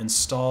kernel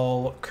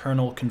install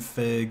kernel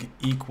config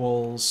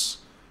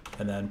equals,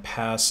 and then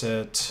pass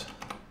it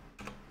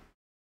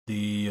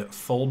the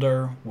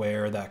folder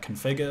where that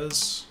config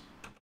is.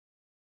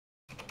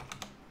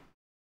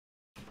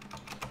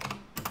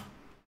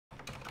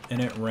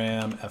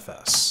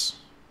 initramfs.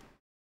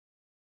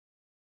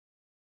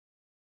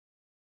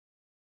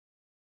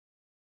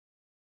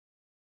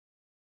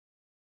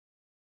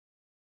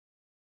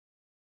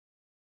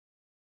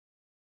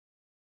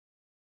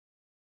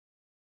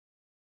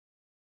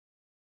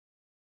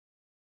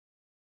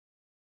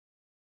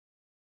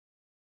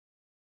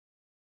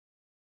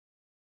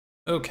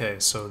 Okay,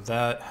 so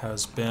that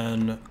has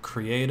been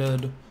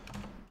created.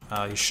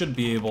 You should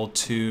be able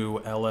to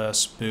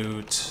ls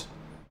boot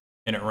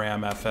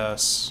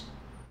initramfs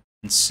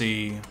and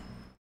see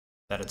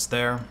that it's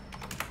there.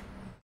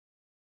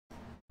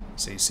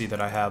 So you see that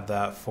I have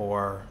that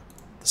for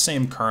the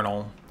same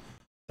kernel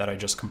that I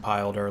just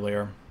compiled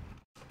earlier.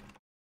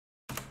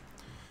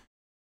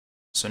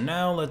 So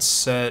now let's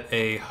set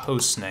a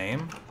host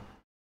name.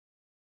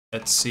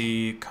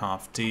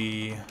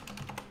 etc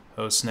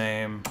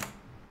hostname.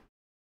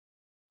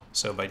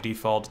 So by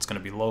default, it's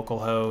going to be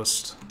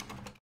localhost.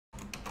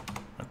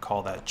 I'll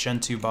call that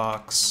Gentoo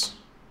box.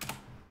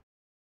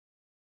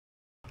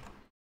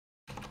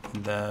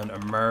 And then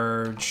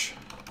emerge,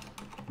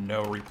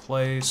 no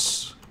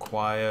replace,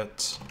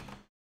 quiet,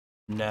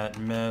 net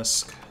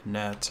misc,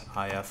 net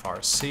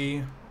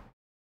ifrc.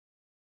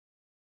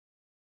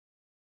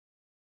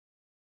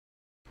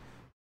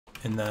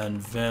 And then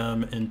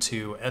vim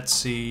into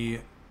etc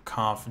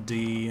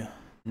confd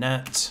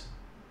net.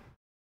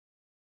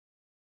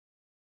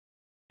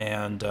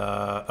 And,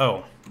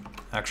 oh,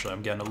 actually,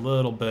 I'm getting a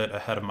little bit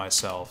ahead of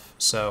myself.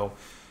 So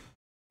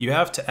you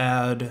have to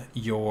add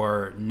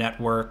your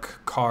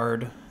network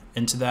card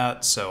into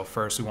that. So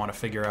first we want to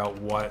figure out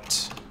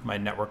what my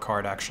network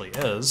card actually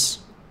is.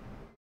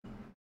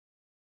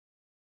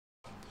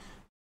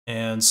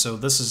 And so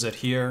this is it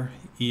here,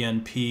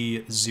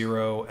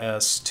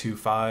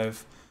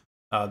 ENP0S25.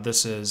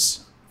 This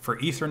is for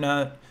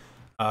Ethernet.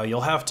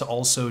 You'll have to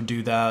also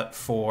do that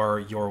for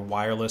your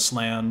wireless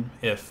LAN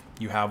if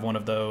you have one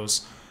of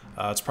those.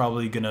 It's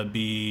probably going to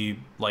be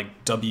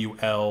like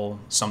WL,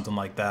 something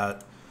like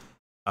that.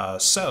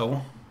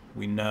 So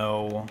we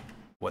know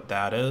what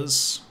that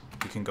is.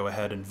 We can go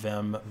ahead and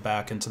vim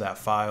back into that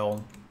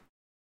file.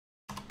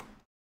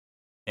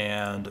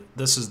 And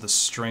this is the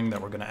string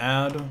that we're going to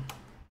add.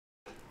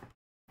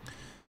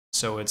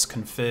 So it's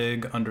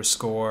config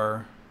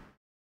underscore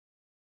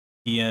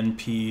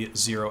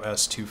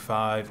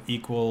ENP0S25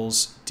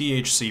 equals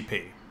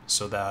DHCP,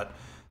 so that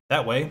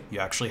way you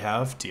actually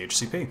have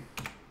DHCP.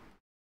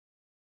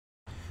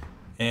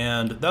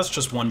 And that's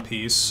just one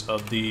piece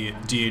of the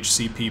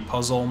DHCP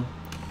puzzle.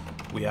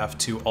 We have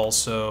to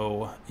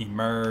also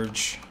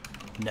emerge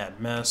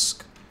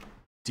netmisc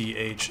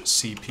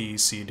DHCP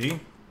CD.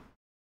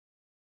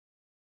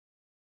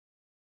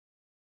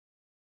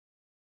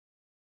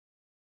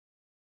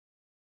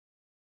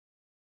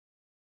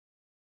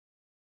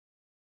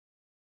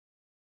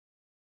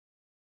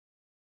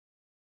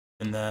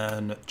 And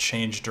then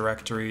change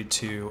directory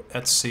to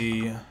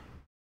etc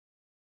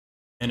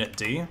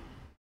initd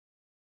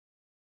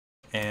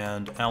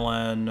and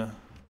ln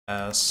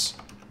s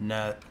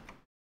net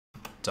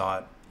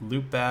dot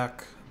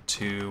loopback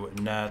to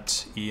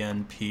net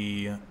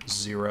enp0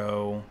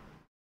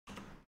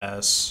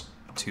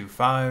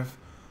 s25,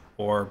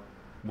 or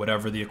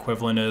whatever the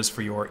equivalent is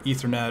for your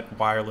Ethernet,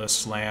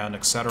 wireless, LAN,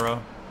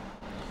 etc.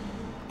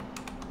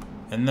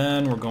 And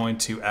then we're going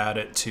to add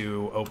it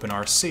to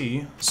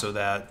OpenRC so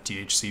that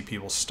DHCP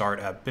will start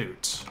at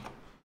boot.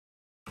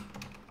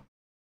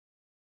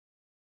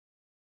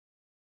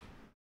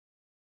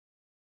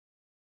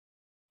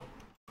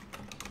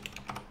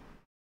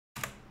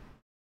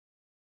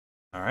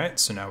 All right,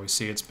 so now we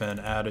see it's been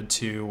added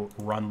to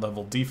run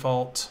level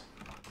default.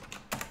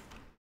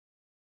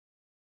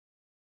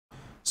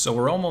 So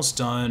we're almost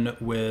done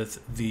with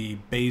the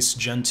base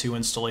Gentoo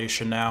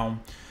installation now.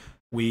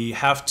 We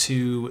have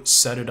to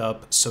set it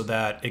up so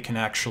that it can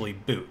actually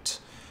boot.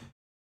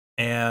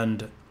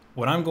 And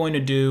what I'm going to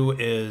do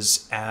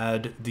is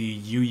add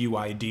the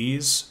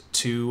UUIDs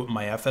to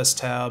my FS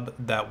tab.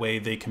 That way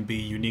they can be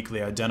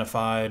uniquely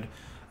identified.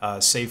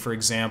 Say, for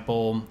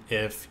example,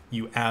 if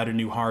you add a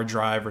new hard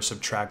drive or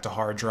subtract a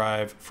hard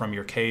drive from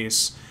your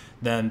case,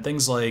 then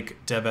things like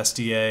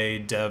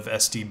dev.sda,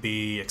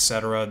 dev.sdb,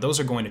 etc., those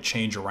are going to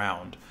change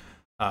around.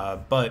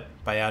 But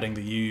by adding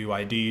the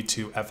UUID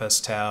to FS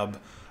tab,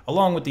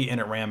 along with the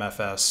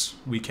initramfs,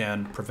 we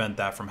can prevent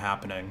that from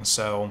happening.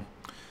 So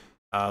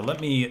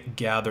let me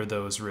gather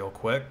those real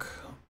quick.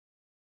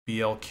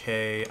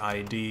 BLK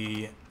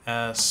ID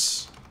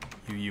S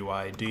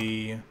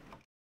UUID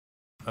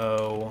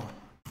O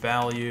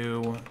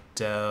value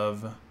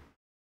dev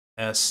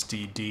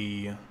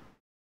SDD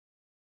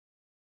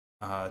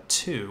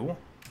 2.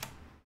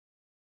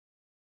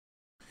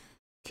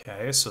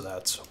 Okay, so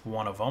that's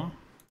one of them.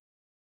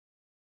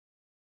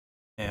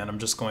 And I'm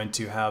just going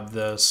to have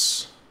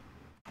this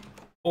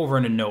over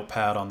in a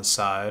notepad on the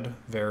side.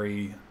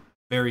 Very,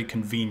 very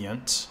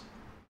convenient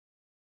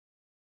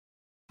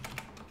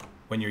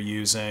when you're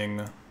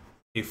using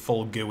a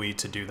full GUI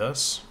to do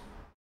this.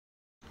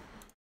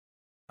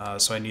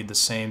 So I need the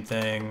same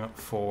thing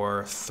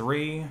for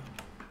 3.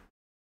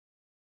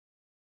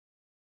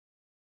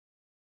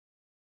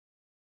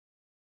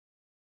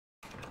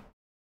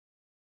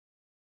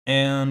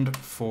 And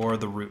for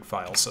the root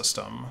file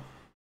system.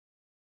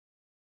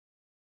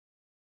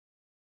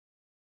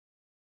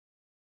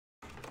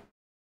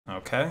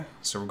 Okay,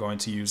 so we're going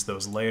to use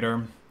those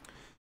later.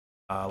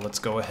 Let's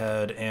go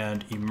ahead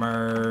and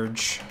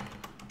emerge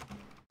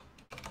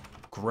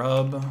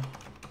grub.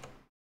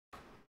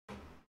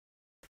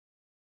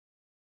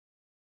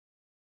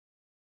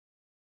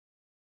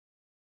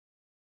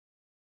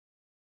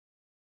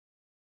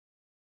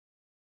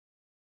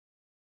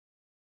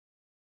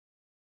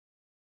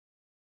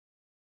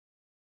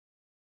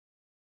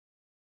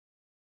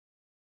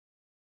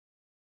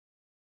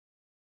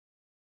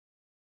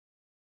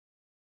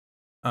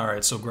 All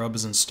right, so grub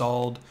is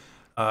installed.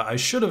 I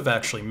should have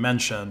actually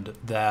mentioned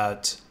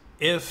that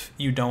if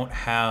you don't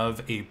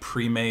have a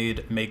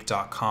pre-made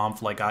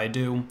make.conf like I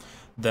do,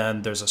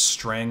 then there's a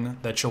string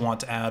that you'll want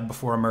to add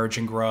before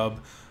emerging grub.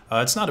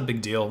 It's not a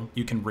big deal.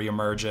 You can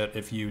re-emerge it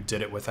if you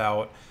did it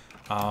without.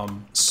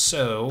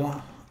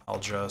 So I'll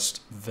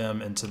just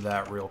vim into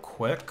that real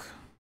quick.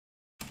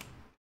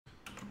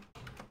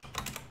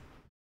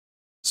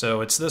 So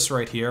it's this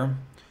right here.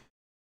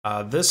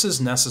 This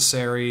is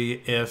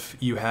necessary if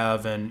you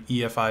have an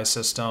EFI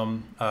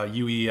system,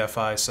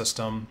 UEFI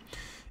system.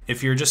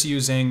 If you're just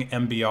using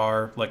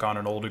MBR, like on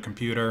an older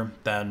computer,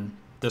 then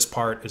this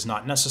part is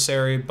not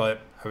necessary,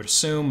 but I would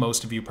assume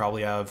most of you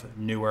probably have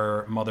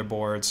newer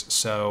motherboards,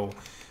 so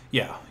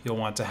yeah, you'll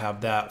want to have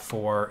that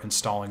for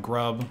installing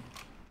grub.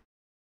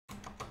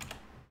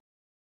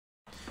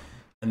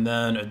 And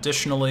then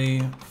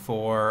additionally,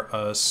 for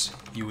us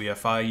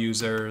UEFI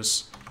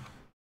users,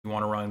 you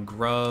want to run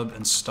grub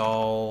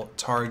install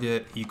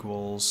target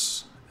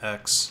equals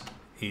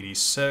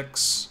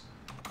x86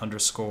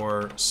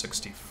 underscore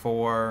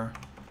 64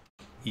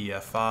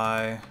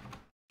 EFI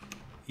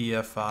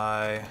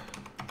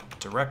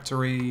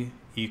directory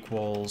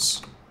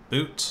equals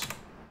boot.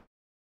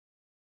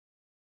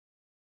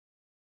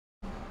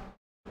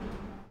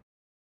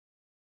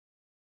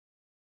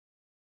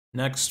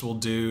 Next we'll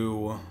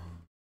do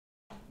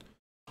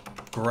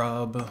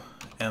grub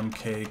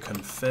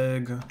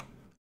mkconfig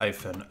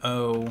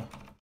 -o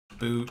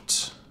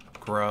boot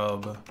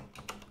grub.cfg.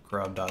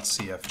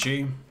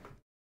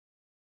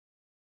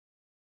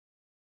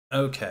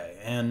 Okay,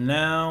 and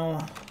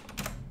now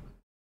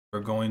we're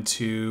going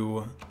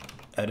to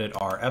edit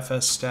our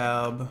FS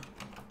tab.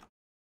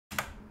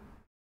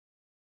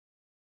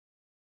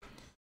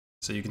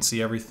 So you can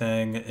see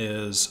everything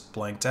is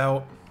blanked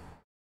out.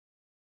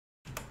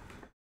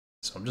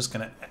 So I'm just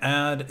going to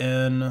add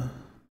in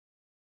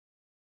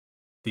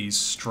these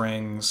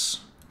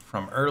strings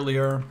from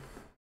earlier.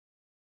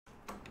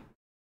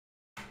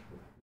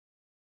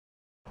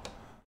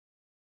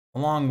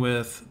 Along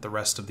with the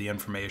rest of the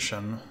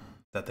information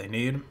that they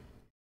need.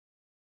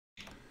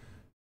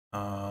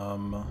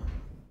 Let's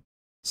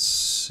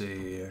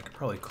see, I could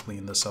probably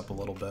clean this up a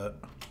little bit.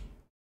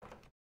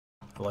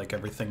 I like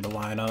everything to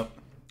line up.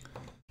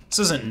 This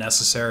isn't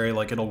necessary,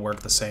 like it'll work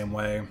the same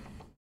way,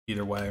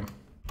 either way.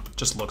 It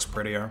just looks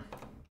prettier.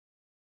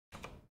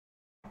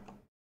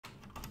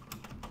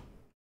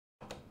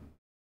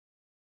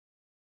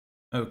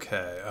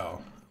 Okay, oh,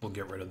 we'll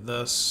get rid of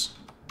this.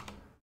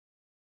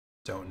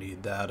 Don't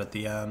need that at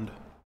the end.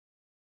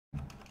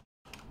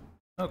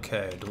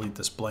 Okay, delete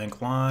this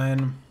blank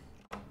line.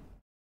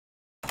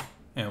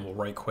 And we'll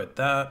right quit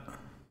that.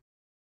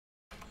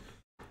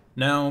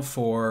 Now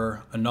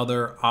for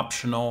another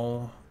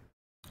optional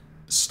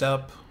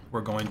step,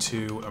 we're going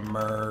to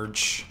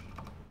emerge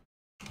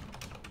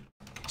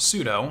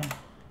sudo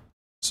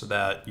so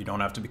that you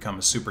don't have to become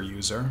a super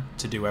user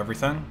to do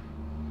everything.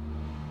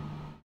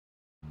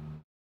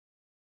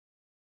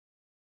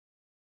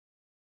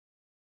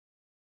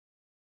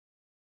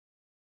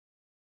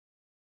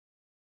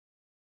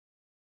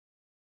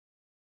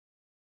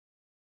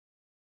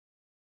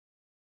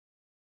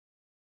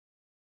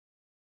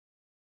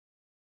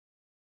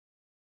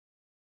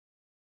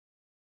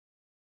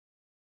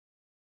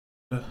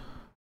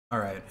 All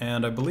right,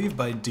 and I believe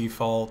by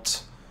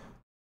default,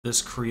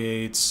 this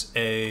creates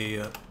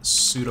a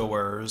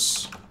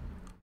sudoers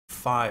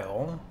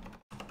file.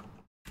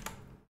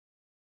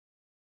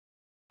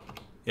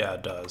 Yeah,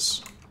 it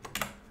does.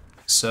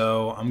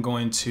 So I'm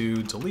going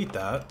to delete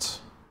that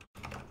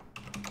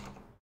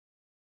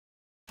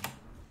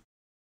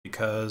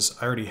because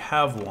I already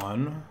have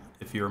one,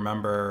 if you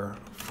remember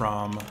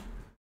from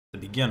the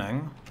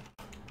beginning.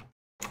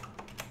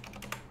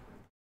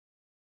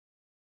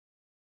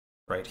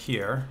 Right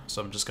here.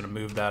 So I'm just going to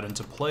move that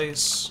into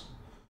place.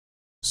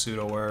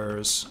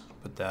 Sudoers,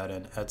 put that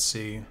in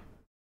Etsy.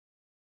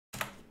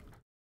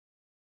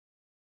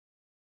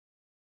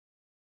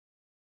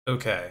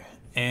 Okay,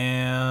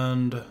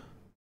 and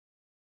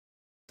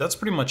that's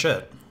pretty much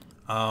it.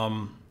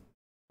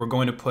 We're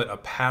going to put a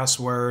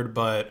password,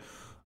 but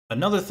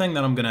another thing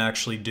that I'm going to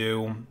actually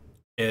do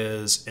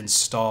is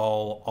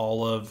install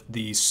all of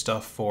the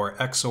stuff for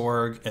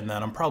Xorg, and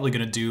then I'm probably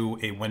going to do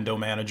a window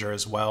manager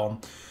as well.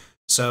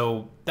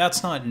 So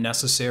that's not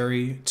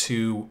necessary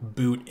to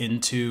boot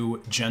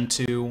into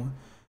Gentoo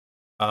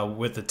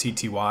with the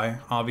TTY,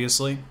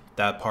 obviously.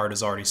 That part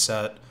is already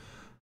set,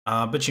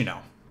 but you know,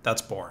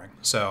 that's boring.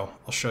 So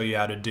I'll show you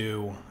how to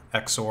do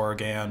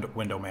Xorg and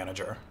window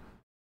manager.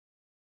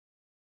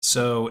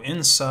 So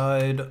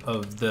inside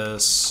of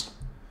this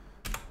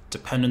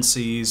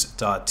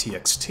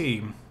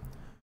dependencies.txt,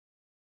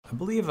 I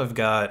believe I've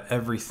got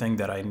everything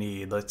that I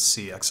need. Let's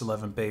see,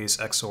 X11 base,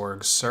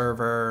 Xorg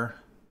server.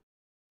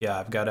 Yeah,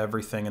 I've got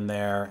everything in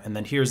there. And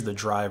then here's the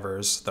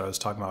drivers that I was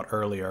talking about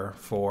earlier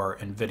for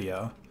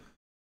NVIDIA.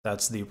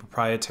 That's the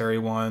proprietary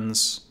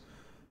ones.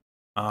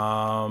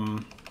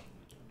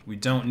 We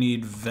don't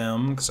need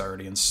Vim because I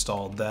already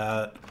installed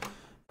that.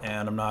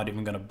 And I'm not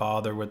even going to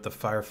bother with the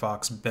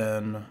Firefox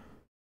bin.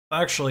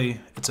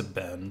 Actually, it's a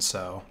bin,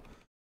 so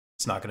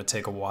it's not going to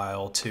take a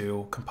while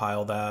to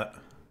compile that.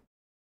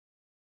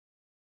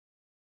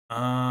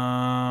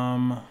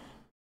 Let's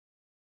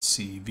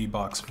see,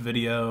 VBox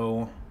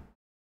video.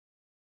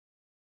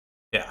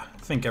 Yeah, I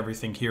think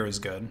everything here is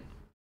good.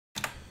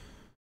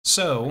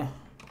 So,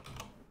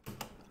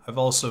 I've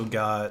also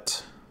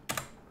got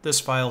this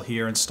file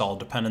here, installed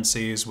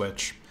dependencies,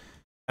 which,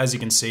 as you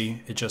can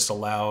see, it just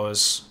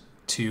allows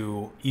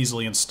to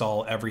easily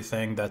install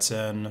everything that's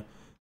in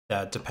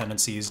that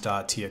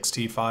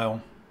dependencies.txt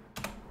file.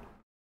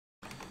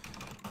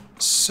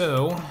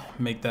 So,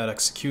 make that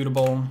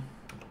executable.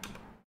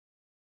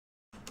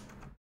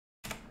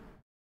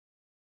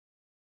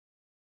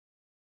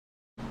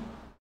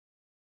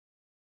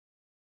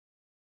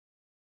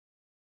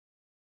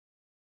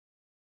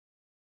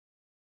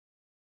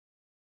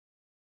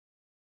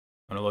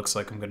 And it looks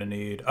like I'm going to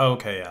need, oh,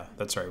 okay, yeah,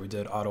 that's right, we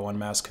did auto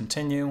unmask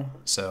continue,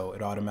 so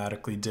it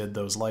automatically did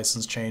those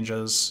license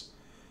changes.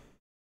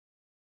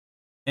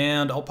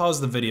 And I'll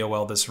pause the video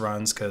while this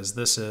runs, because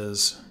this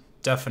is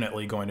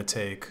definitely going to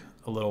take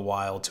a little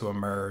while to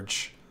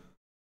emerge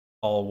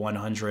all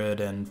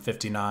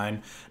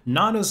 159.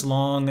 Not as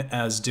long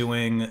as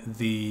doing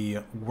the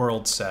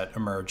world set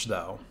emerge,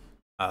 though.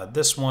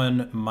 This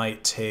one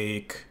might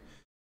take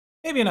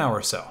maybe an hour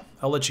or so.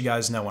 I'll let you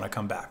guys know when I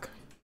come back.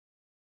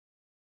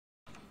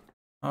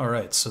 All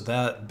right, so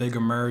that big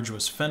emerge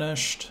was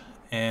finished,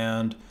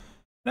 and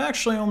it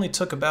actually only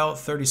took about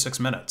 36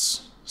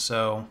 minutes,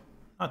 so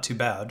not too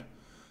bad,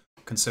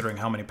 considering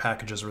how many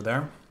packages were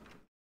there.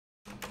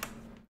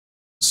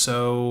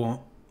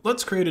 So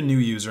let's create a new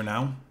user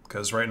now,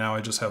 because right now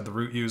I just have the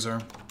root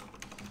user.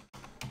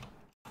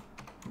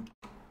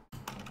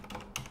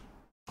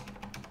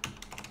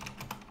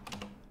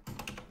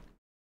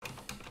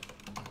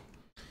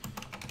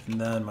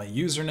 And then my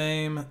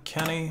username,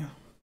 Kenny.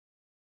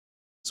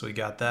 So we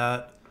got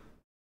that.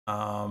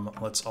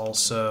 Let's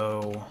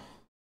also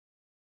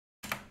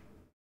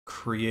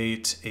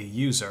create a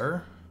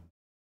user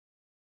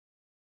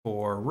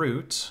for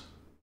root.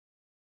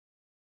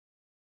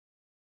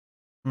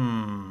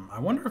 I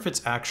wonder if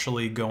it's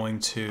actually going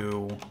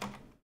to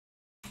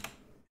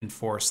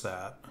enforce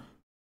that.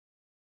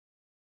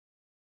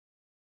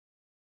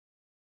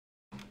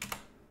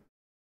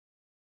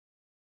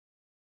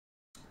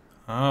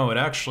 Oh, it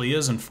actually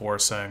is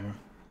enforcing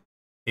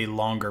a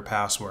longer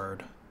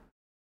password.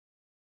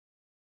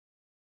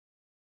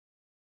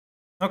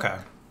 Okay,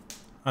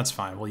 that's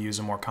fine. We'll use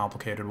a more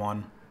complicated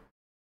one.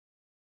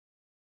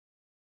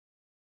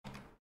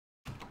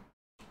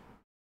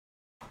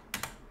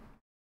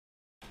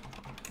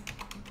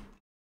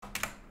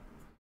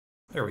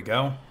 There we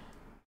go.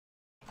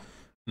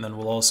 And then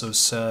we'll also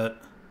set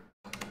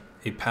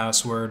a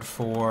password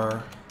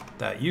for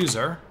that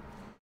user,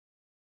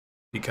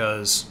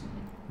 because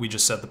we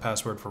just set the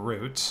password for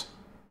root.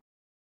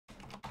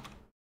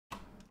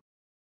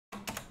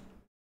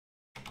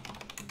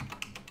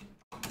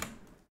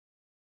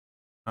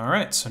 All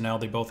right, so now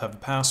they both have a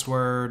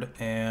password,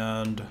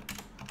 and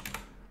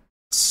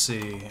let's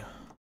see.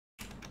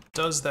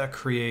 Does that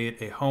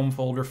create a home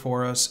folder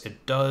for us?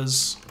 It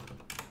does.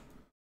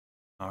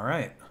 All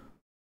right.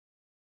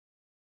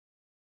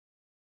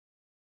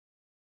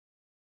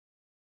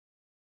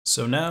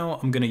 So now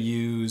I'm going to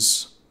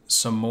use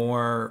some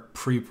more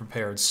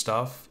pre-prepared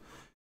stuff.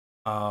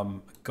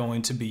 I'm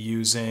going to be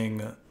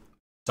using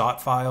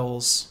dot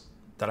files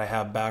that I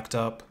have backed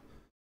up,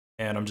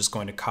 and I'm just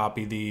going to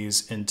copy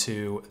these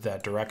into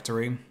that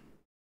directory.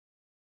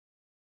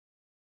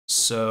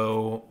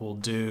 So we'll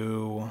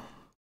do,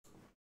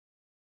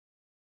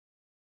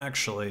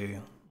 actually,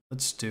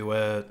 let's do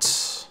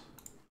it,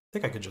 I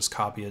think I could just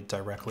copy it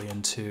directly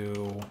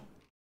into,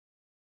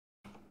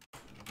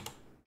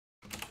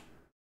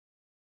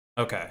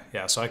 okay,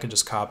 yeah, so I could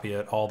just copy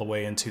it all the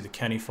way into the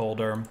Kenny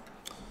folder.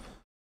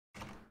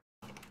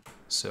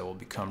 So we'll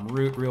become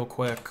root real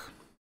quick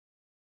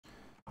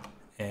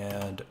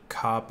and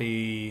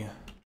copy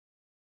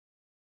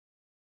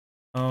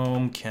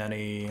home,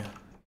 Kenny,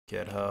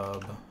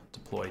 GitHub,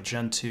 deploy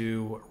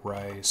Gentoo,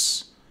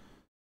 rice,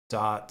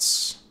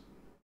 dots,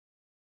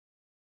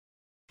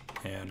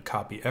 and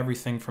copy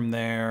everything from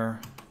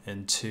there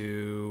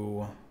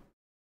into,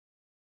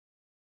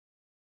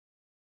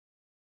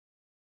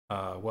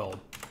 well,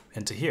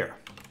 into here.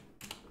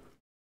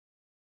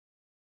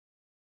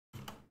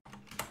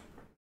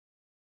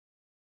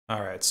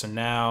 All right, so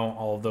now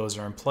all of those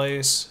are in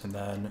place, and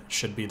then it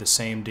should be the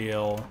same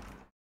deal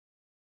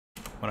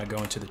when I go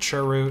into the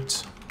chur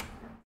root.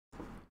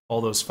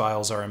 All those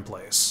files are in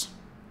place.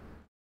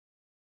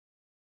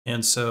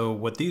 And so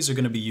what these are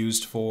going to be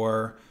used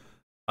for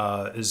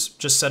is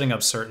just setting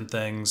up certain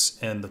things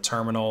in the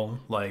terminal,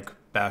 like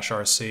bash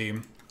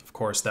rc. Of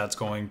course, that's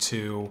going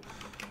to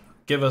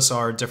give us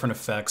our different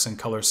effects and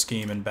color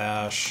scheme in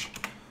bash.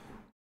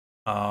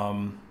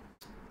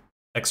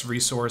 X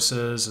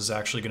resources is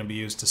actually going to be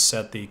used to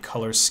set the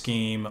color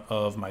scheme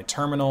of my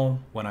terminal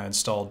when I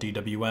install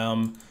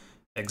DWM.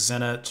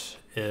 Xinit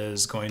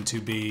is going to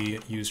be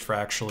used for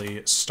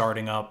actually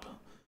starting up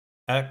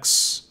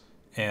X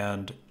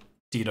and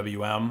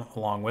DWM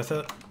along with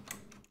it,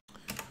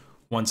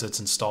 once it's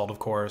installed, of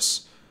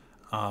course.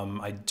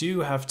 I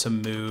do have to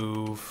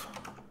move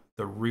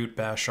the root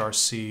bash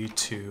rc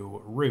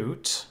to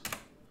root,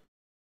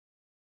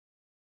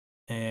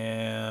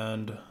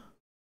 and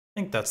I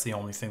think that's the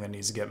only thing that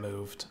needs to get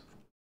moved.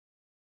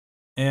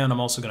 And I'm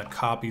also going to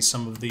copy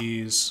some of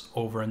these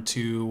over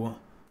into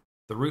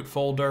the root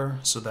folder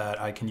so that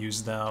I can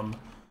use them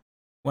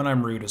when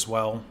I'm root as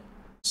well.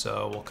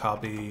 So we'll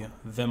copy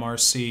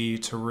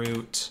vimrc to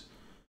root.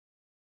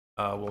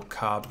 We'll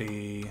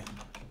copy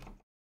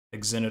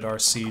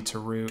xinit.rc to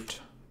root.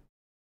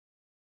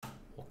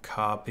 We'll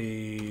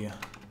copy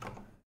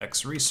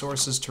x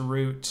resources to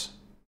root.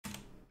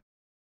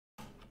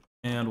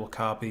 And we'll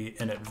copy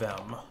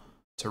initVim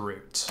to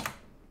root.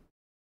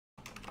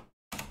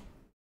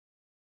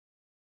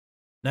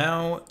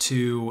 Now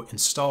to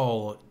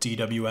install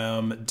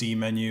DWM,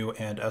 dmenu,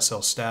 and SL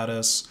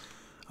status,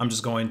 I'm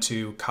just going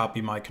to copy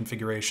my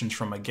configurations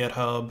from my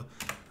GitHub.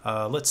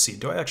 Let's see,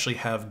 do I actually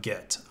have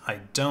Git?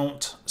 I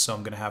don't, so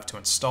I'm going to have to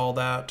install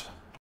that.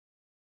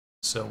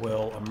 So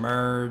we'll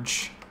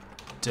emerge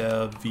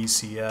dev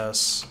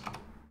vcs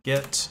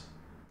git.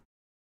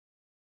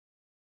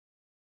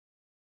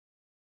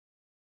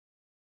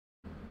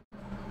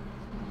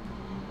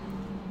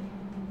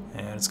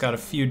 And it's got a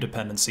few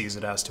dependencies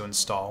it has to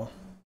install.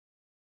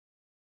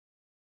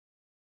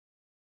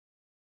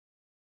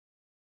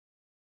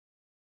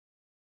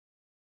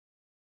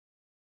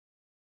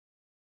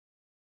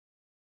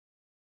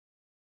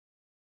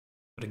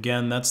 But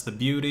again, that's the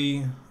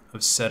beauty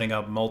of setting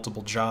up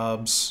multiple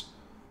jobs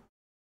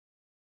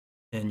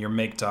in your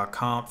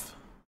make.conf.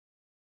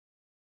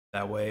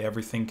 That way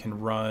everything can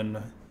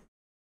run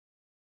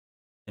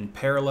in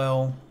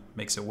parallel,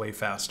 makes it way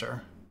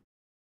faster.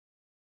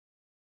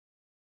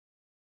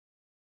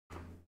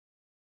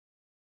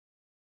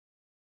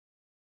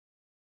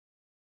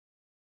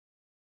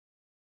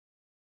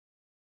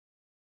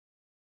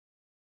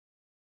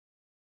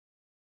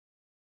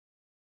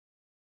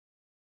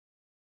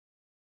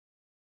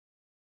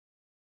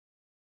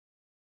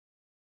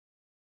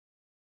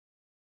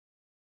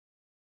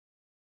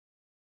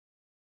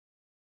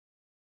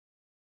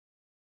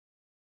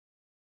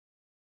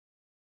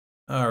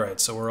 All right,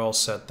 so we're all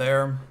set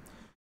there.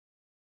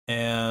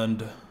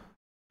 And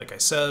like I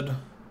said,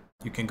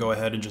 you can go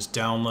ahead and just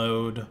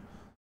download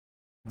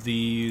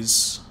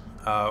these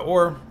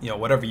or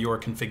whatever your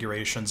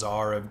configurations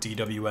are of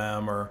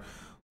DWM or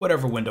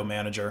whatever window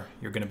manager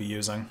you're going to be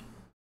using.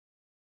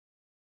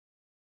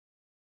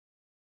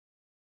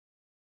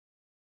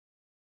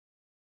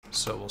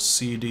 So we'll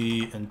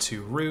cd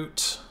into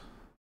root,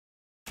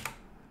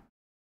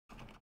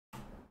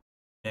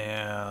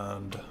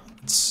 and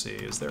let's see,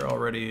 is there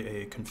already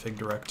a config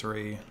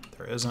directory?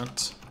 There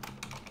isn't.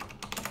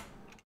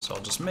 So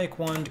I'll just make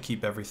one to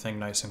keep everything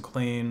nice and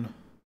clean.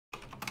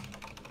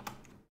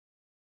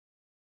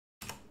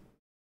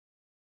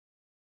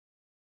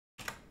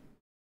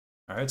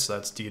 All right, so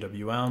that's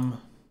DWM.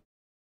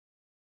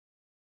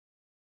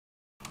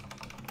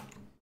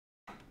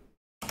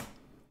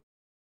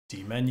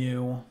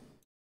 dmenu.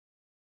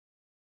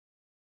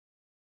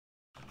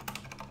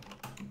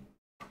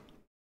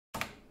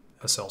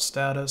 SL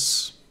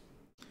status.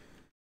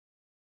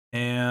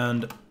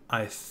 And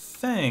I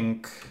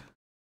think,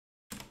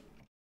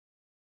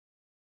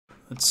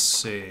 let's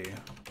see,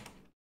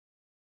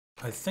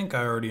 I think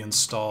I already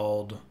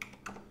installed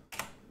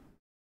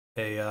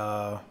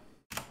a,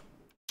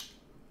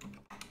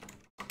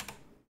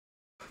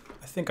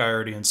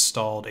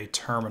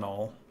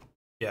 terminal.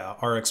 Yeah,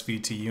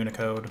 RxVT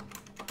Unicode.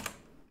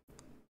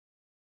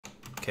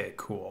 Okay,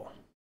 cool.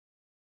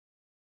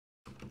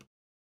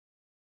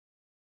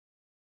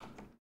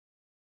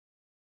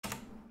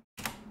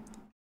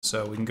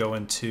 So we can go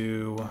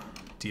into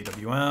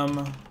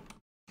DWM,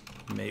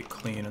 make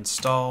clean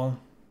install,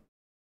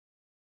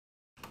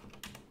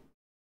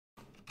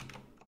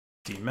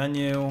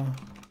 dmenu,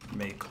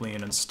 make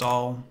clean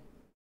install,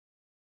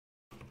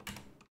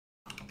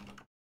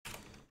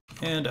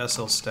 and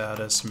SL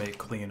status, make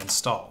clean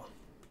install.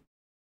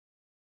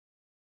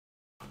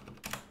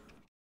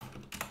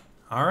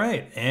 All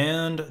right,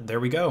 and there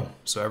we go.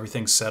 So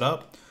everything's set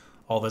up.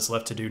 All that's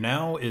left to do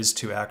now is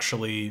to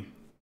actually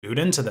boot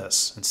into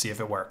this and see if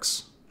it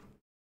works.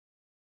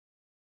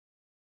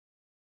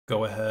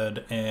 Go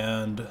ahead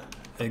and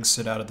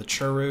exit out of the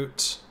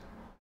chroot,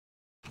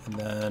 and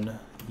then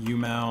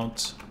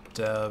umount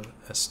dev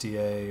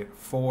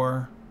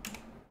sda4.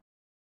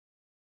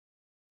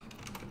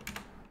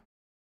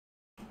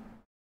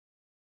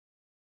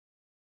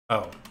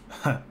 Oh,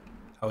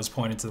 I was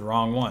pointing to the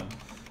wrong one.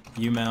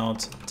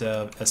 Umount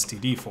dev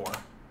std4.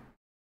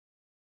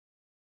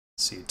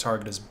 Let's see,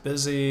 target is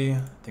busy.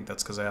 I think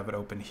that's because I have it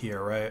open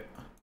here, right?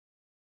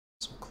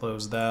 So we'll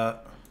close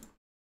that.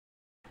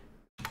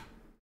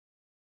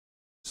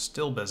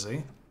 Still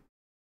busy.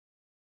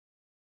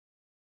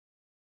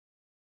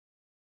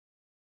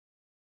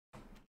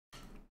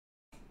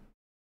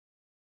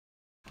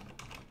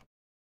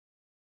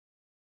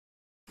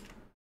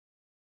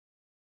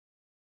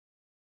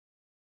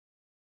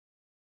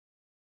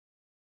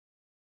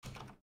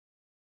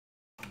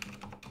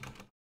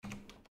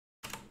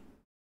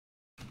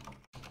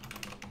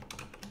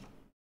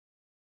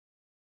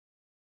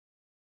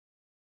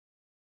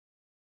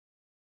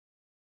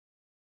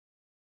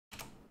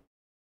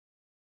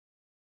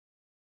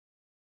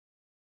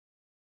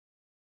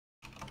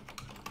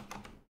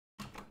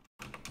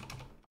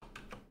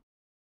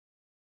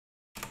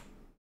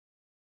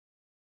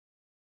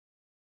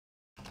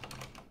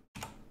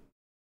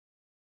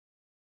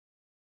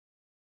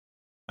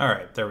 All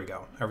right, there we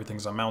go.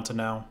 Everything's unmounted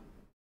now.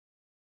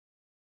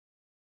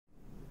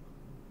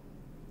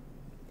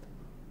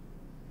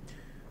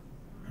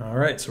 All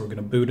right, so we're going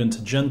to boot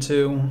into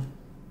Gentoo.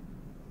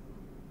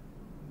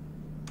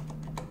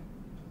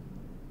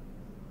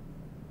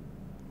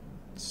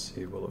 Let's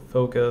see, will it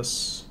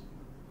focus?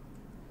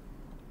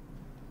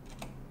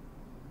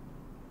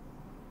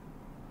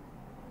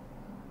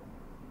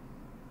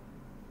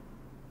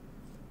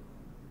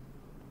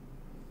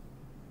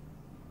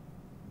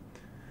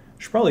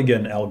 Should probably get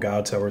an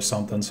Elgato or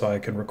something so I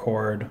can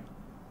record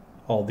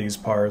all these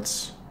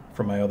parts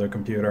from my other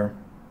computer.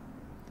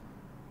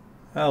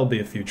 That'll be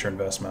a future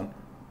investment.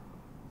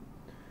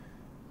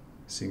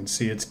 So you can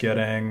see it's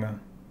getting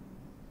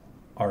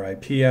our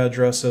IP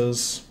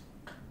addresses.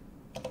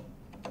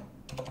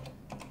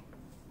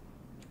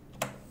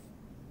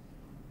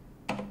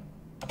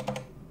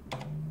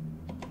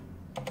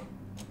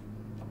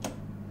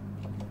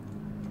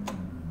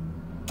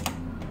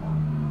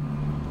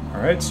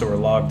 All right, so we're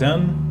logged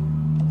in.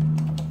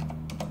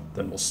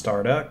 Then we'll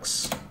start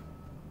X.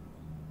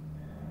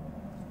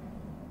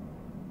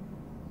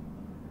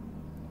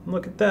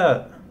 Look at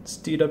that, it's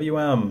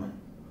DWM.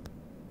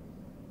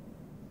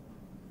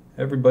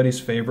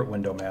 Everybody's favorite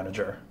window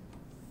manager.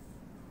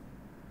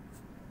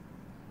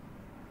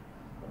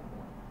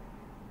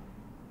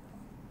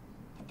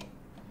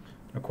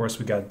 Of course,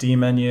 we got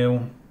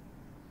dmenu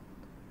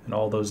and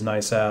all those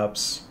nice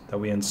apps that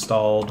we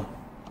installed.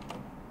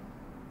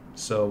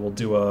 So we'll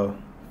do a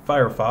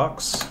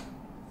Firefox.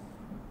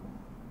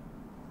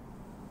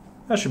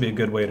 That should be a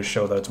good way to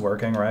show that it's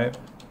working, right?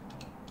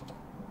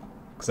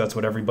 Because that's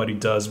what everybody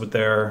does with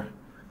their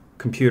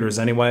computers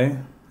anyway,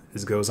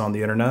 is goes on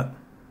the internet.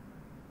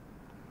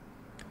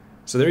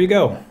 So there you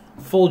go,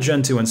 full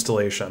Gentoo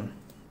installation.